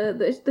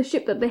the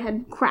ship that they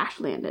had crash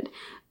landed.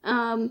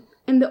 And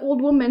the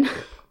old woman,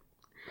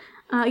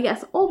 who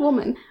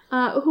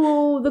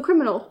the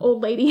criminal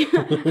old lady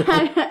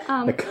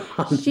had,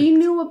 she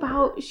knew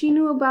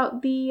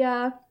about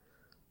the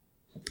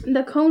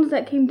cones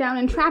that came down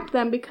and trapped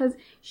them because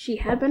she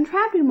had been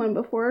trapped in one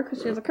before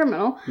because she was a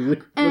criminal.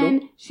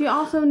 And she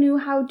also knew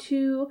how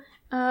to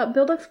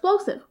build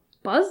explosive.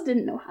 Buzz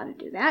didn't know how to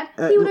do that.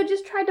 He would have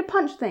just tried to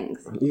punch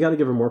things. You gotta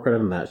give her more credit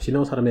than that. She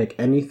knows how to make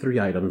any 3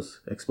 items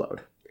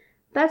explode.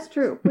 That's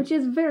true, which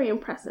is very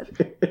impressive.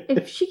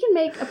 If she can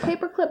make a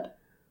paperclip,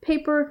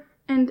 paper,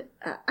 and,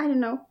 I don't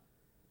know,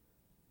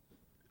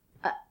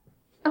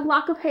 a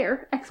lock of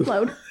hair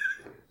explode.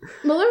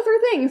 Those are 3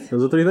 things.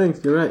 Those are 3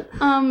 things, you're right.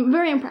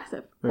 Very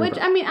impressive. I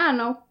don't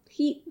know.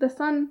 Heat, the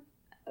sun,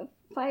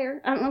 fire.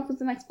 I don't know if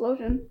it's an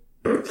explosion.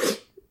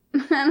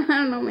 I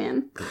don't know,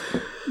 man.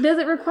 Does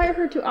it require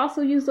her to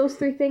also use those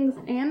 3 things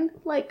and,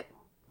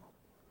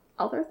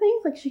 other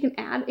things? Like, she can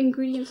add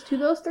ingredients to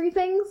those 3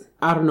 things?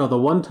 I don't know. The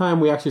one time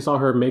we actually saw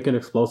her make an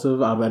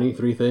explosive out of any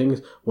 3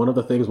 things, one of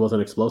the things was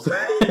an explosive.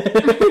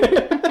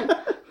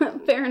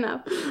 Fair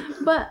enough.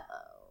 But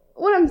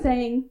what I'm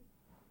saying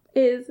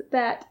is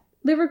that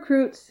the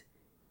recruits,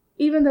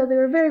 even though they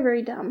were very,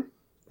 very dumb,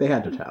 they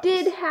had their talents.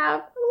 Did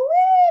have a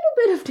little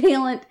bit of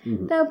talent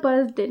that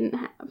Buzz didn't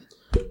have.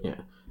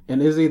 Yeah. And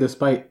Izzy,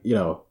 despite,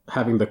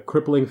 having the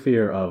crippling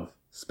fear of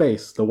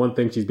space, the one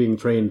thing she's being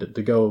trained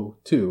to go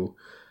to,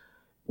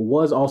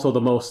 was also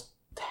the most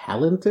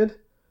talented.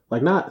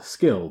 Like, not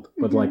skilled,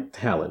 but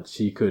talent.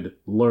 She could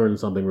learn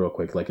something real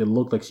quick. Like, it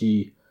looked like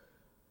she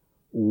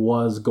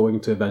was going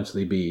to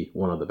eventually be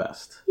one of the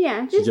best.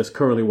 Yeah. She just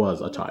currently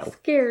was a child.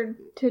 Scared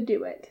to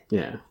do it.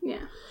 Yeah.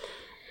 Yeah.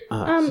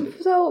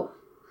 So,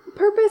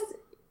 purpose...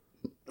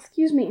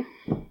 Excuse me.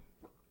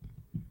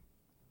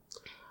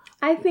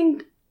 I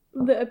think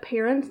the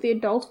parents, the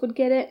adults would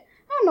get it.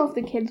 I don't know if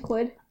the kids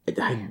would.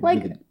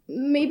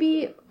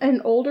 Maybe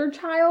an older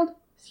child.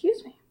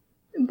 Excuse me.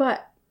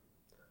 But,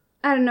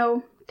 I don't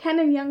know. 10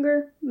 and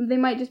younger, they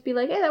might just be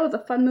like, hey, that was a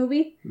fun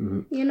movie.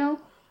 Mm-hmm.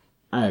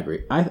 I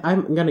agree.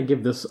 I'm going to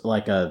give this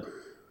a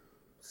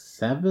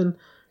 7.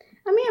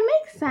 I mean, it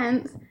makes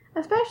sense.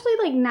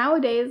 Especially,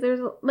 nowadays, there is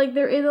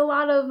a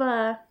lot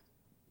of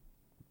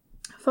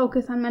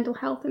focus on mental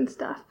health and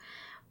stuff.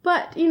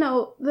 But,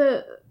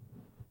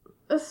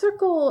 the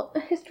circle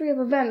history of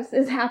events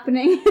is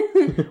happening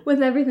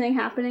with everything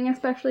happening,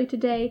 especially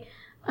today.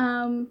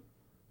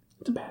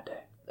 It's a bad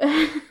day.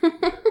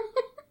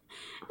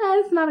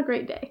 It's not a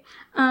great day.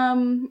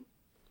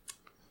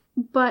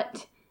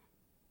 But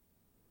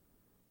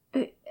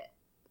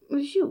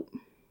shoot.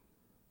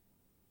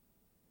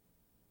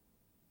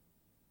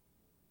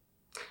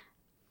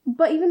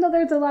 But even though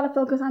there's a lot of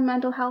focus on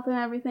mental health and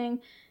everything,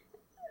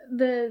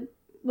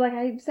 like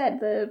I said,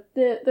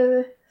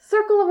 the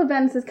circle of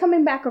events is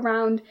coming back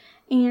around,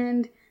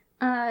 and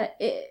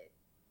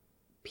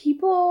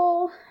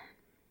people,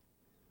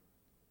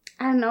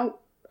 I don't know,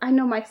 I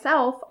know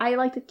myself, I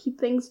like to keep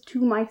things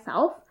to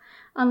myself,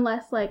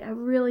 unless, I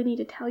really need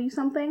to tell you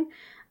something,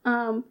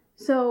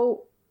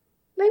 so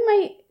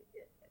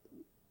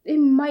it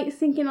might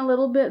sink in a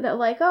little bit that,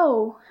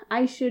 oh,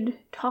 I should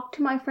talk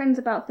to my friends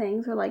about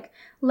things, or,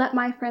 let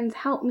my friends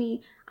help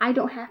me, I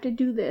don't have to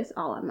do this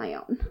all on my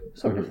own,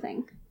 sort of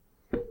thing.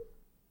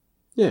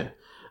 Yeah.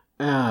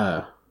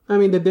 I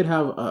mean, they did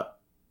have,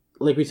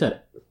 like we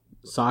said,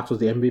 Socks was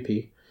the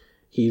MVP.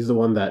 He's the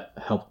one that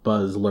helped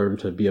Buzz learn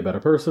to be a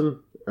better person,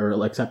 or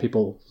accept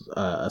people's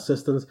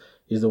assistance.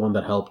 He's the one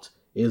that helped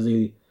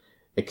Izzy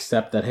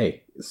accept that,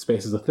 hey,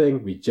 space is a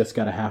thing, we just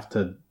gotta have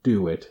to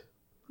do it.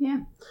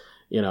 Yeah.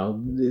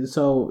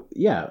 So,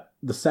 yeah,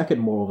 the second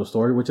moral of the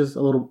story, which is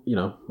a little,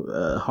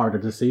 harder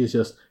to see, is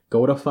just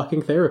go to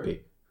fucking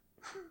therapy.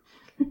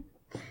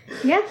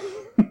 Yeah.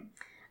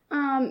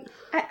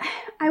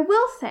 I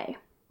will say,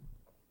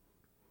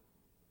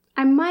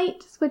 I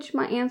might switch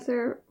my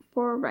answer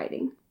for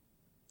writing.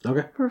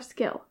 Okay. For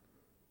skill.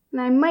 And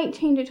I might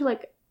change it to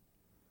like,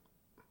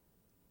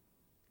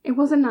 it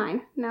was a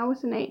 9, now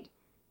it's an 8.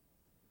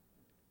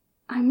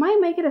 I might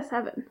make it a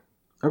 7.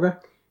 Okay.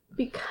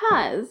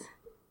 Because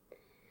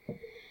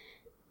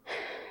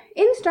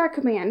in Star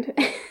Command,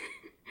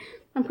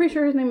 I'm pretty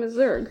sure his name is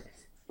Zurg,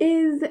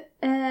 is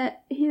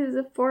his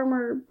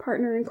former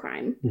partner in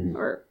crime,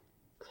 or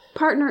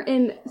partner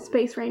in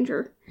Space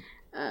Ranger,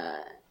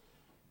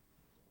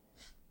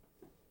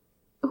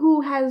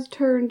 who has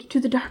turned to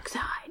the dark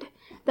side.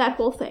 That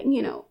whole thing,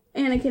 you know,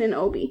 Anakin and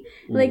Obi.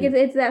 Like,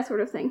 it's that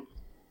sort of thing.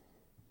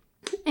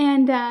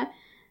 And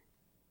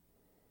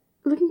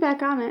looking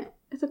back on it,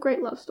 it's a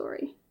great love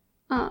story.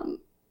 And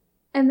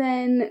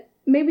then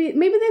maybe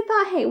they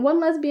thought, hey, one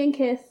lesbian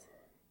kiss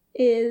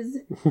is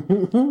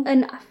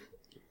enough.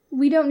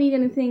 We don't need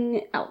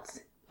anything else.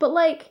 But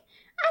like,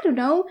 I don't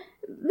know,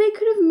 they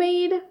could have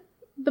made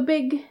the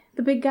big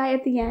guy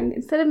at the end,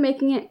 instead of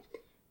making it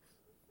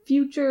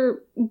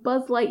future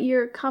Buzz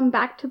Lightyear come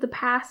back to the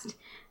past,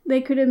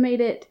 they could have made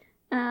it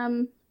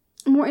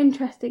more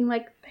interesting.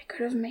 Like, they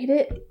could have made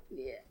it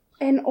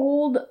an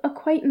old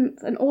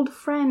acquaintance, an old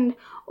friend,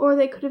 or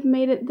they could have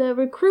made it the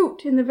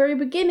recruit in the very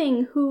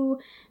beginning who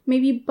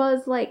maybe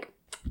Buzz, like,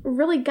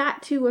 really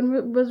got to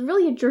and was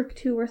really a jerk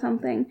to or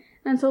something.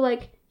 And so,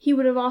 like, he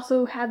would have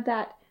also had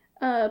that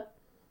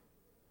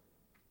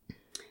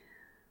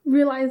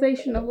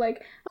realization of,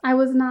 like, I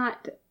was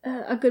not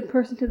a good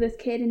person to this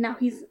kid, and now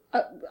he's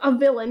a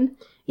villain,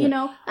 you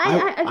know?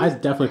 I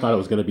definitely thought it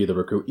was going to be the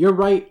recruit. You're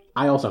right.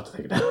 I also have to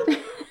take it down.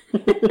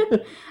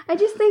 I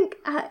just think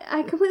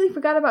I completely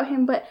forgot about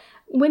him, but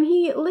when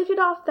he lifted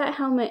off that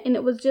helmet and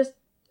it was just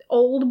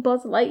old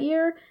Buzz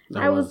Lightyear,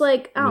 I was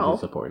like, oh,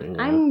 disappointing.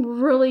 Yeah.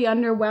 I'm really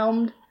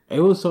underwhelmed.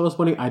 It was so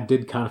disappointing, I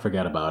did kind of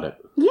forget about it.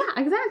 Yeah,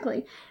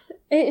 exactly.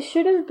 It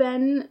should have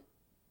been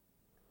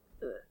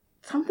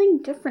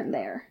something different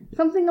there.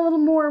 Something a little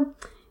more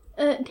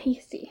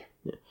tasty.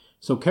 Yeah.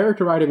 So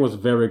character writing was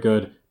very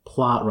good.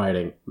 Plot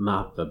writing,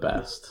 not the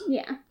best.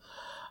 Yeah.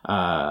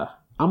 I'm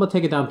going to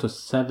take it down to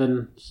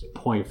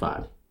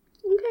 7.5.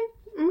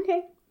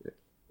 Okay.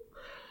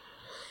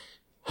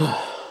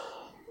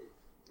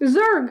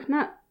 Zurg,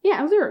 not...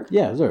 Yeah, Zurg.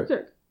 Yeah, Zurg.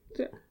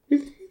 Zurg.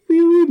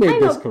 We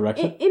made this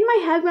correction. In my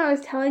head, when I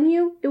was telling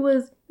you, it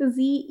was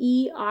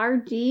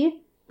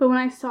Z-E-R-G, but when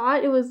I saw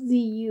it, it was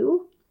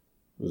Z-U.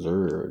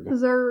 Zurg.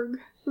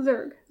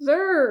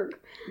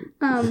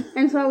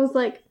 And so I was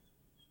like,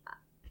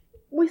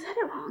 we said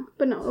it wrong.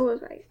 But no, it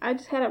was right. I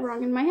just had it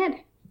wrong in my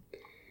head.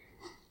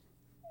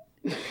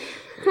 I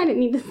didn't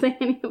need to say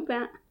any of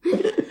that.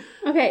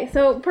 Okay,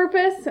 so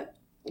purpose,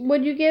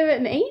 would you give it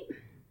an 8?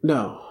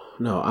 No,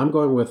 I'm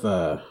going with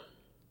a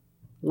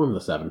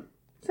 7.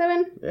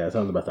 7? Yeah,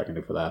 7's the best I can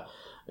do for that.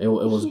 It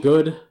was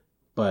good,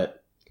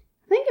 but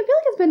I feel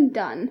like it's been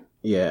done.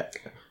 Yeah,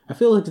 I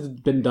feel like it's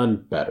been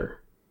done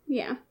better.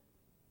 Yeah.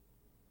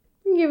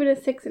 I'm gonna give it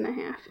a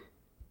 6.5.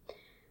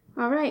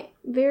 All right,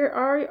 there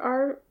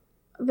are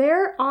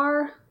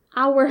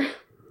our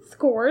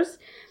scores.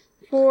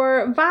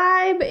 For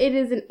vibe, it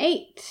is an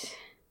 8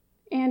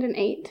 and an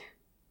 8.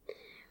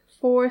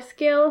 For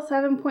skill,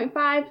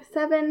 7.5,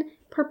 7.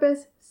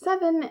 Purpose,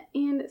 7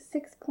 and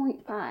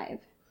 6.5.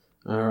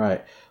 All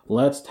right,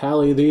 let's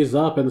tally these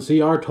up and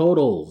see our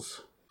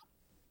totals.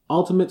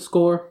 Ultimate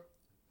score,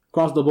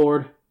 across the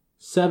board,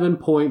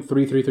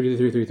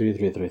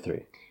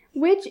 7.3333333333.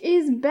 Which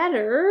is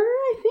better,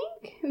 I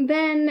think,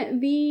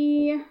 than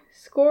the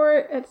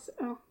score. It's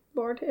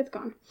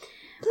gone.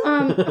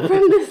 From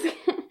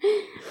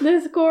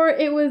the score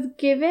it was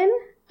given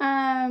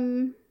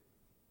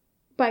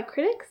by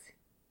critics.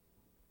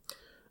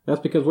 That's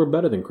because we're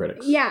better than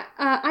critics. Yeah,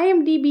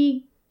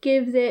 IMDb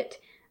gives it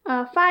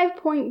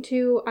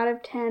 5.2 out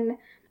of 10.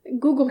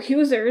 Google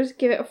users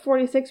give it a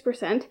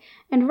 46%,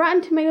 and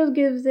Rotten Tomatoes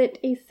gives it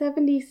a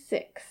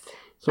 76.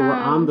 So we're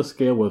on the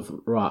scale with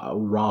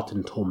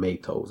Rotten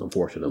Tomatoes,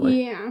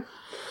 unfortunately. Yeah.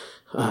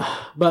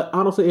 But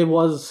honestly, it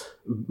was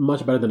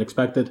much better than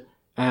expected.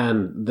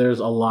 And there's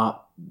a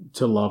lot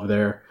to love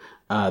there.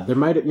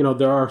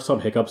 There are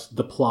some hiccups.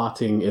 The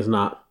plotting is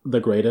not the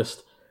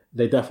greatest.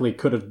 They definitely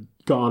could have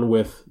gone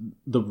with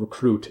the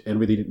recruit and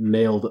really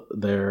nailed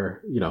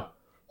their,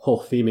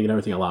 whole theming and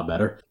everything a lot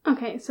better.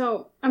 Okay,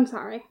 so I'm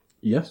sorry.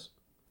 Yes?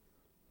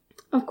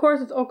 Of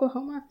course, it's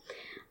Oklahoma.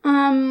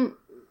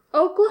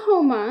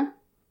 Oklahoma,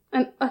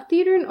 a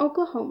theater in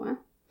Oklahoma,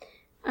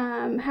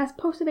 has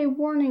posted a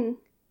warning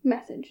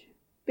message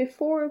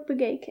before the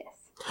gay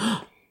kiss.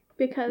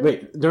 Because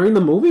wait, during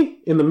the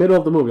movie? In the middle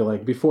of the movie,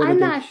 like before I'm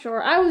not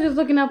sure. I was just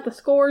looking up the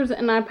scores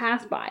and I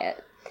passed by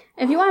it.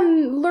 If you want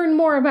to learn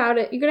more about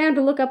it, you're going to have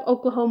to look up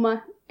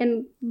Oklahoma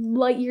and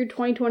Lightyear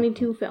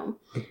 2022 film.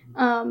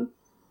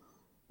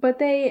 But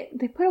they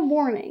put a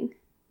warning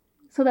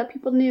so that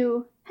people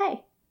knew,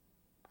 hey,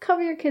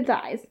 cover your kids'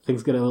 eyes.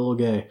 Things get a little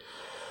gay.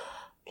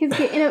 Things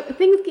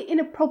get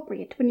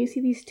inappropriate when you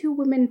see these two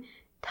women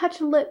touch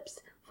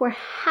lips for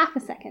half a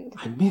second.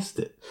 I missed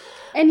it.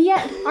 And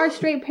yet, our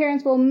straight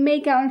parents will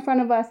make out in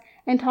front of us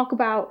and talk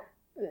about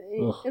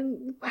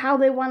how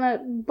they want to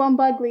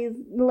bump uglies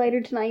later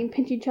tonight and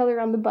pinch each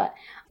other on the butt.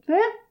 So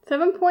yeah,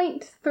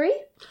 7.3?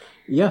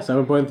 Yeah,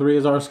 7.3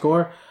 is our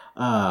score.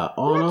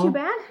 Not too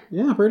bad.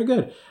 Yeah, pretty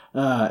good.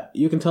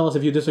 You can tell us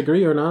if you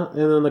disagree or not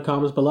in the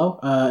comments below.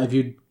 If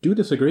you do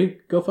disagree,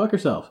 go fuck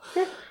yourself.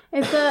 Yeah.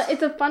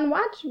 It's a fun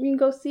watch. You can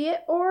go see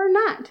it or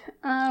not.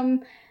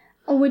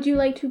 Would you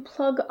like to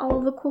plug all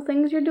of the cool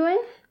things you're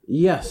doing?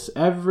 Yes,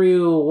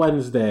 every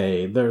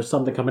Wednesday there's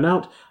something coming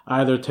out.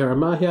 Either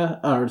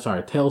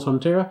Tales from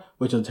Terra,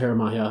 which is a Terra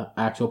Mahia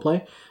actual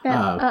play.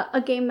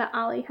 A game that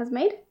Ollie has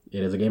made.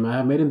 It is a game I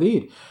have made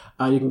indeed.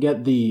 You can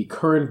get the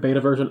current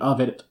beta version of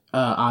it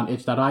on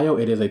itch.io.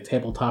 It is a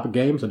tabletop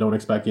game, so don't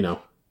expect, an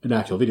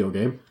actual video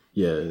game.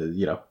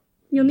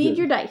 You'll need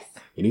your dice.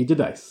 You need your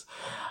dice.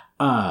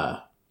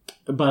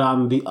 But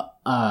on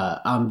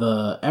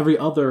the every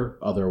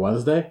other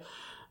Wednesday,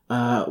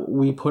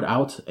 we put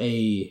out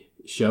a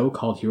show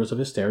called Heroes of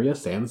Hysteria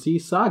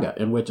Sandsea Saga,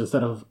 in which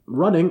instead of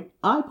running,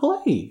 I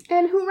play.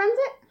 And who runs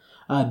it?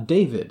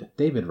 David.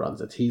 David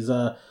runs it. He's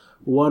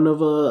one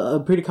of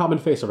a pretty common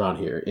face around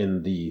here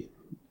in the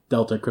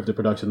Delta Cryptid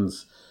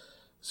Productions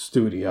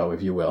studio,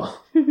 if you will.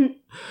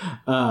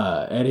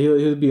 And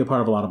he'll be a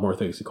part of a lot of more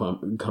things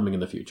coming in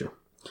the future.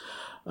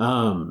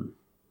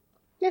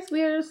 Yes,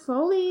 we are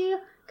slowly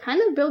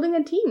kind of building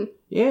a team.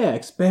 Yeah,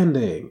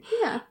 expanding.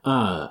 Yeah.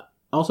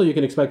 Also, you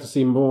can expect to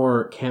see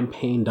more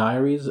campaign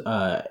diaries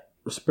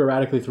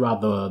sporadically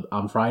throughout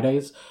on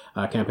Fridays.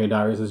 Campaign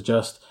diaries is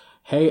just,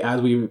 hey,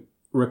 as we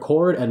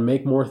record and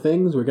make more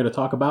things, we're going to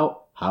talk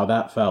about how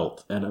that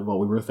felt and what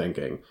we were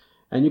thinking.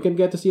 And you can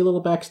get to see a little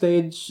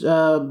backstage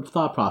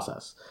thought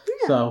process.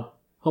 Yeah. So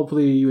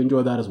hopefully you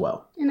enjoy that as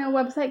well. And a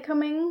website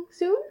coming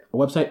soon? A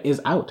website is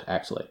out,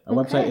 actually. A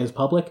website is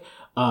public.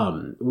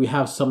 We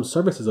have some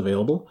services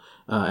available.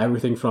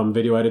 Everything from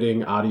video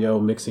editing, audio,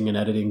 mixing and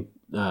editing,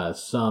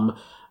 some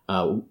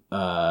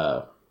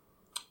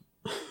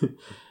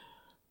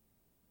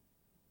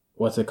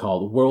what's it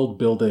called? World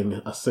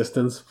building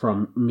assistance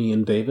from me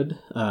and David,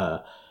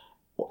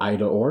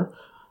 either or.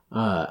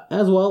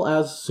 As well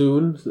as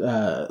soon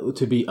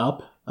to be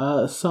up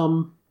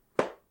some...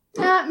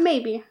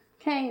 Maybe.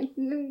 Okay,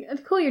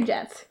 cool your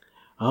jets.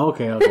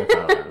 Okay.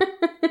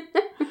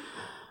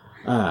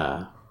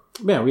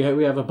 Yeah,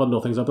 we have a bundle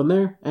of things up in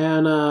there,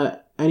 and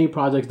any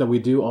projects that we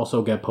do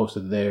also get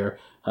posted there,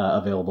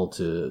 available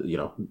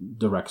to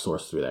direct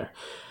source through there.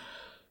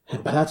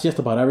 But that's just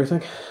about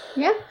everything.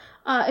 Yeah.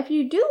 If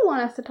you do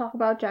want us to talk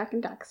about Jack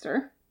and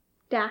Daxter,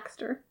 let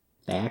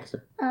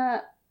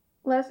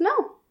us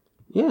know.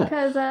 Yeah.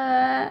 Because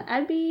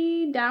I'd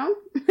be down.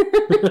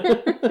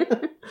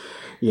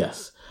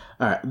 Yes.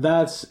 All right.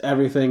 That's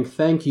everything.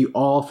 Thank you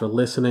all for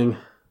listening.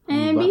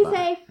 And be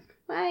safe.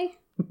 Bye.